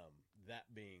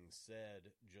 That being said,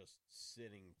 just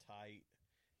sitting tight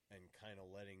and kind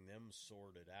of letting them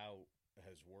sort it out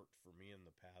has worked for me in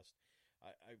the past.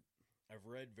 I've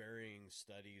read varying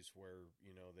studies where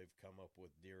they've come up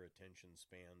with deer attention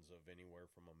spans of anywhere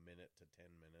from a minute to 10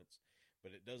 minutes,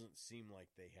 but it doesn't seem like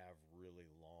they have really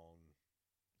long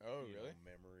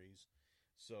memories.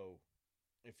 So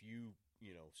if you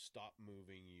stop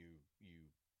moving, you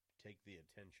take the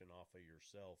attention off of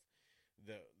yourself.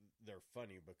 They're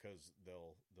funny because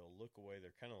they'll look away.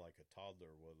 They're kind of like a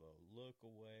toddler with a look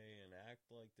away and act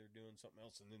like they're doing something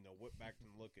else, and then they'll whip back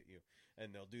and look at you, and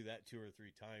they'll do that 2 or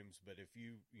 3 times. But if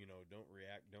you don't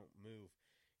react, don't move,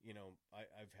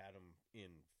 I've had them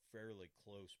in fairly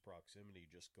close proximity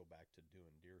just go back to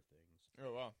doing deer things.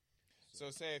 Oh, wow. So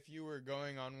say if you were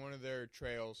going on one of their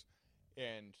trails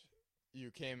and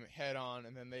you came head on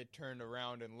and then they turned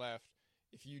around and left,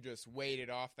 if you just waited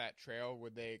off that trail,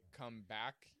 would they come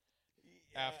back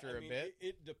after a bit?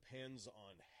 It depends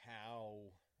on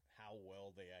how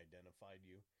well they identified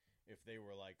you. If they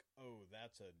were like, oh,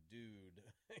 that's a dude,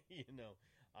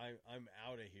 I'm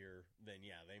out of here, then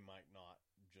yeah, they might not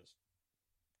just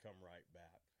come right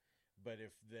back. But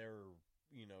if they're,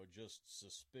 just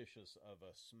suspicious of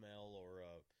a smell or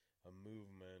a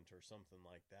movement or something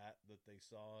like that they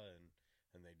saw,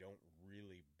 and they don't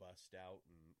really bust out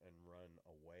and run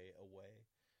away,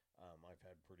 I've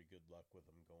had pretty good luck with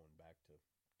them going back to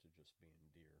just being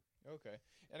deer. Okay.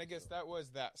 And I guess that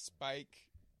was that spike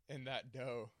and that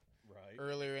doe. Right.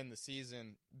 Earlier in the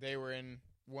season, they were in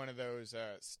one of those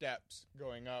steps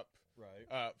going up.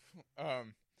 Right.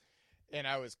 And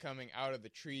I was coming out of the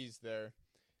trees there,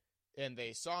 and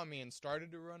they saw me and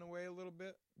started to run away a little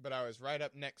bit, but I was right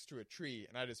up next to a tree,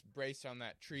 and I just braced on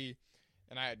that tree,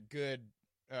 and I had good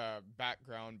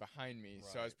background behind me, Right.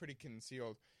 so I was pretty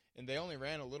concealed. And they only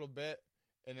ran a little bit,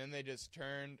 and then they just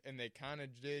turned, and they kind of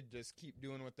did just keep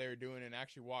doing what they were doing and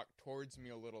actually walked towards me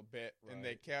a little bit, and they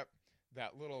Right. kept,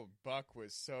 that little buck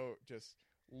was so just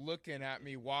looking at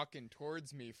me, walking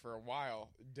towards me for a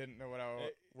while. Didn't know what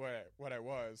I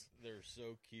was. They're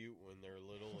so cute when they're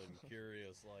little and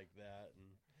curious like that, and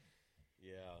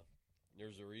yeah,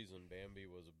 there's a reason Bambi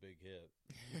was a big hit.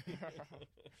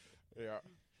 Yeah.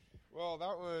 Well,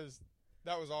 that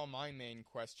was all my main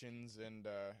questions and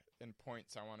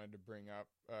points I wanted to bring up.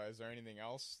 Is there anything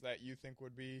else that you think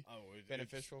would be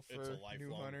beneficial for it's a lifelong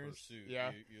new hunters? pursuit.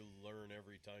 Yeah. You learn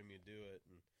every time you do it,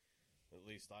 and at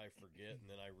least I forget,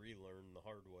 and then I relearn the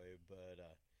hard way. But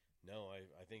no,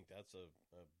 I think that's a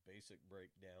basic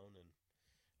breakdown, and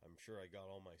I'm sure I got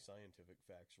all my scientific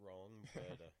facts wrong,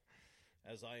 but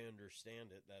as I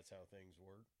understand it, that's how things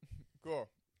work. Cool.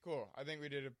 I think we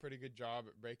did a pretty good job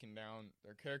at breaking down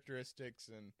their characteristics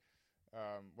and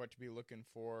what to be looking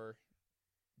for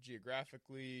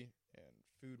geographically and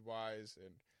food-wise,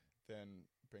 and then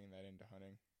bringing that into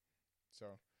hunting.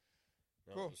 So,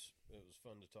 No, cool. It was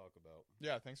fun to talk about.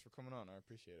 Yeah, thanks for coming on. I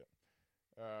appreciate it.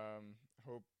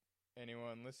 Hope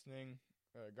anyone listening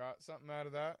got something out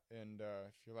of that. And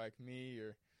if you're like me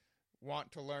or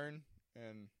want to learn,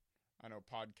 and I know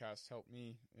podcasts help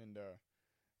me, and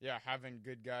having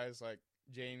good guys like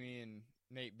Jamie and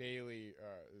Nate Bailey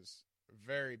is a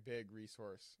very big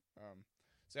resource.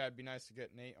 So it'd be nice to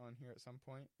get Nate on here at some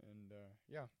point. And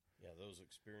Yeah, those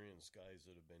experienced guys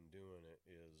that have been doing it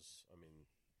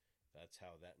that's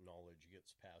how that knowledge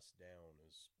gets passed down,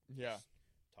 is just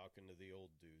talking to the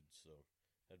old dudes. So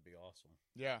that'd be awesome.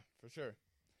 Yeah, for sure.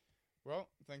 Well,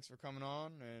 thanks for coming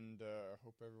on, and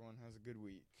hope everyone has a good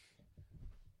week.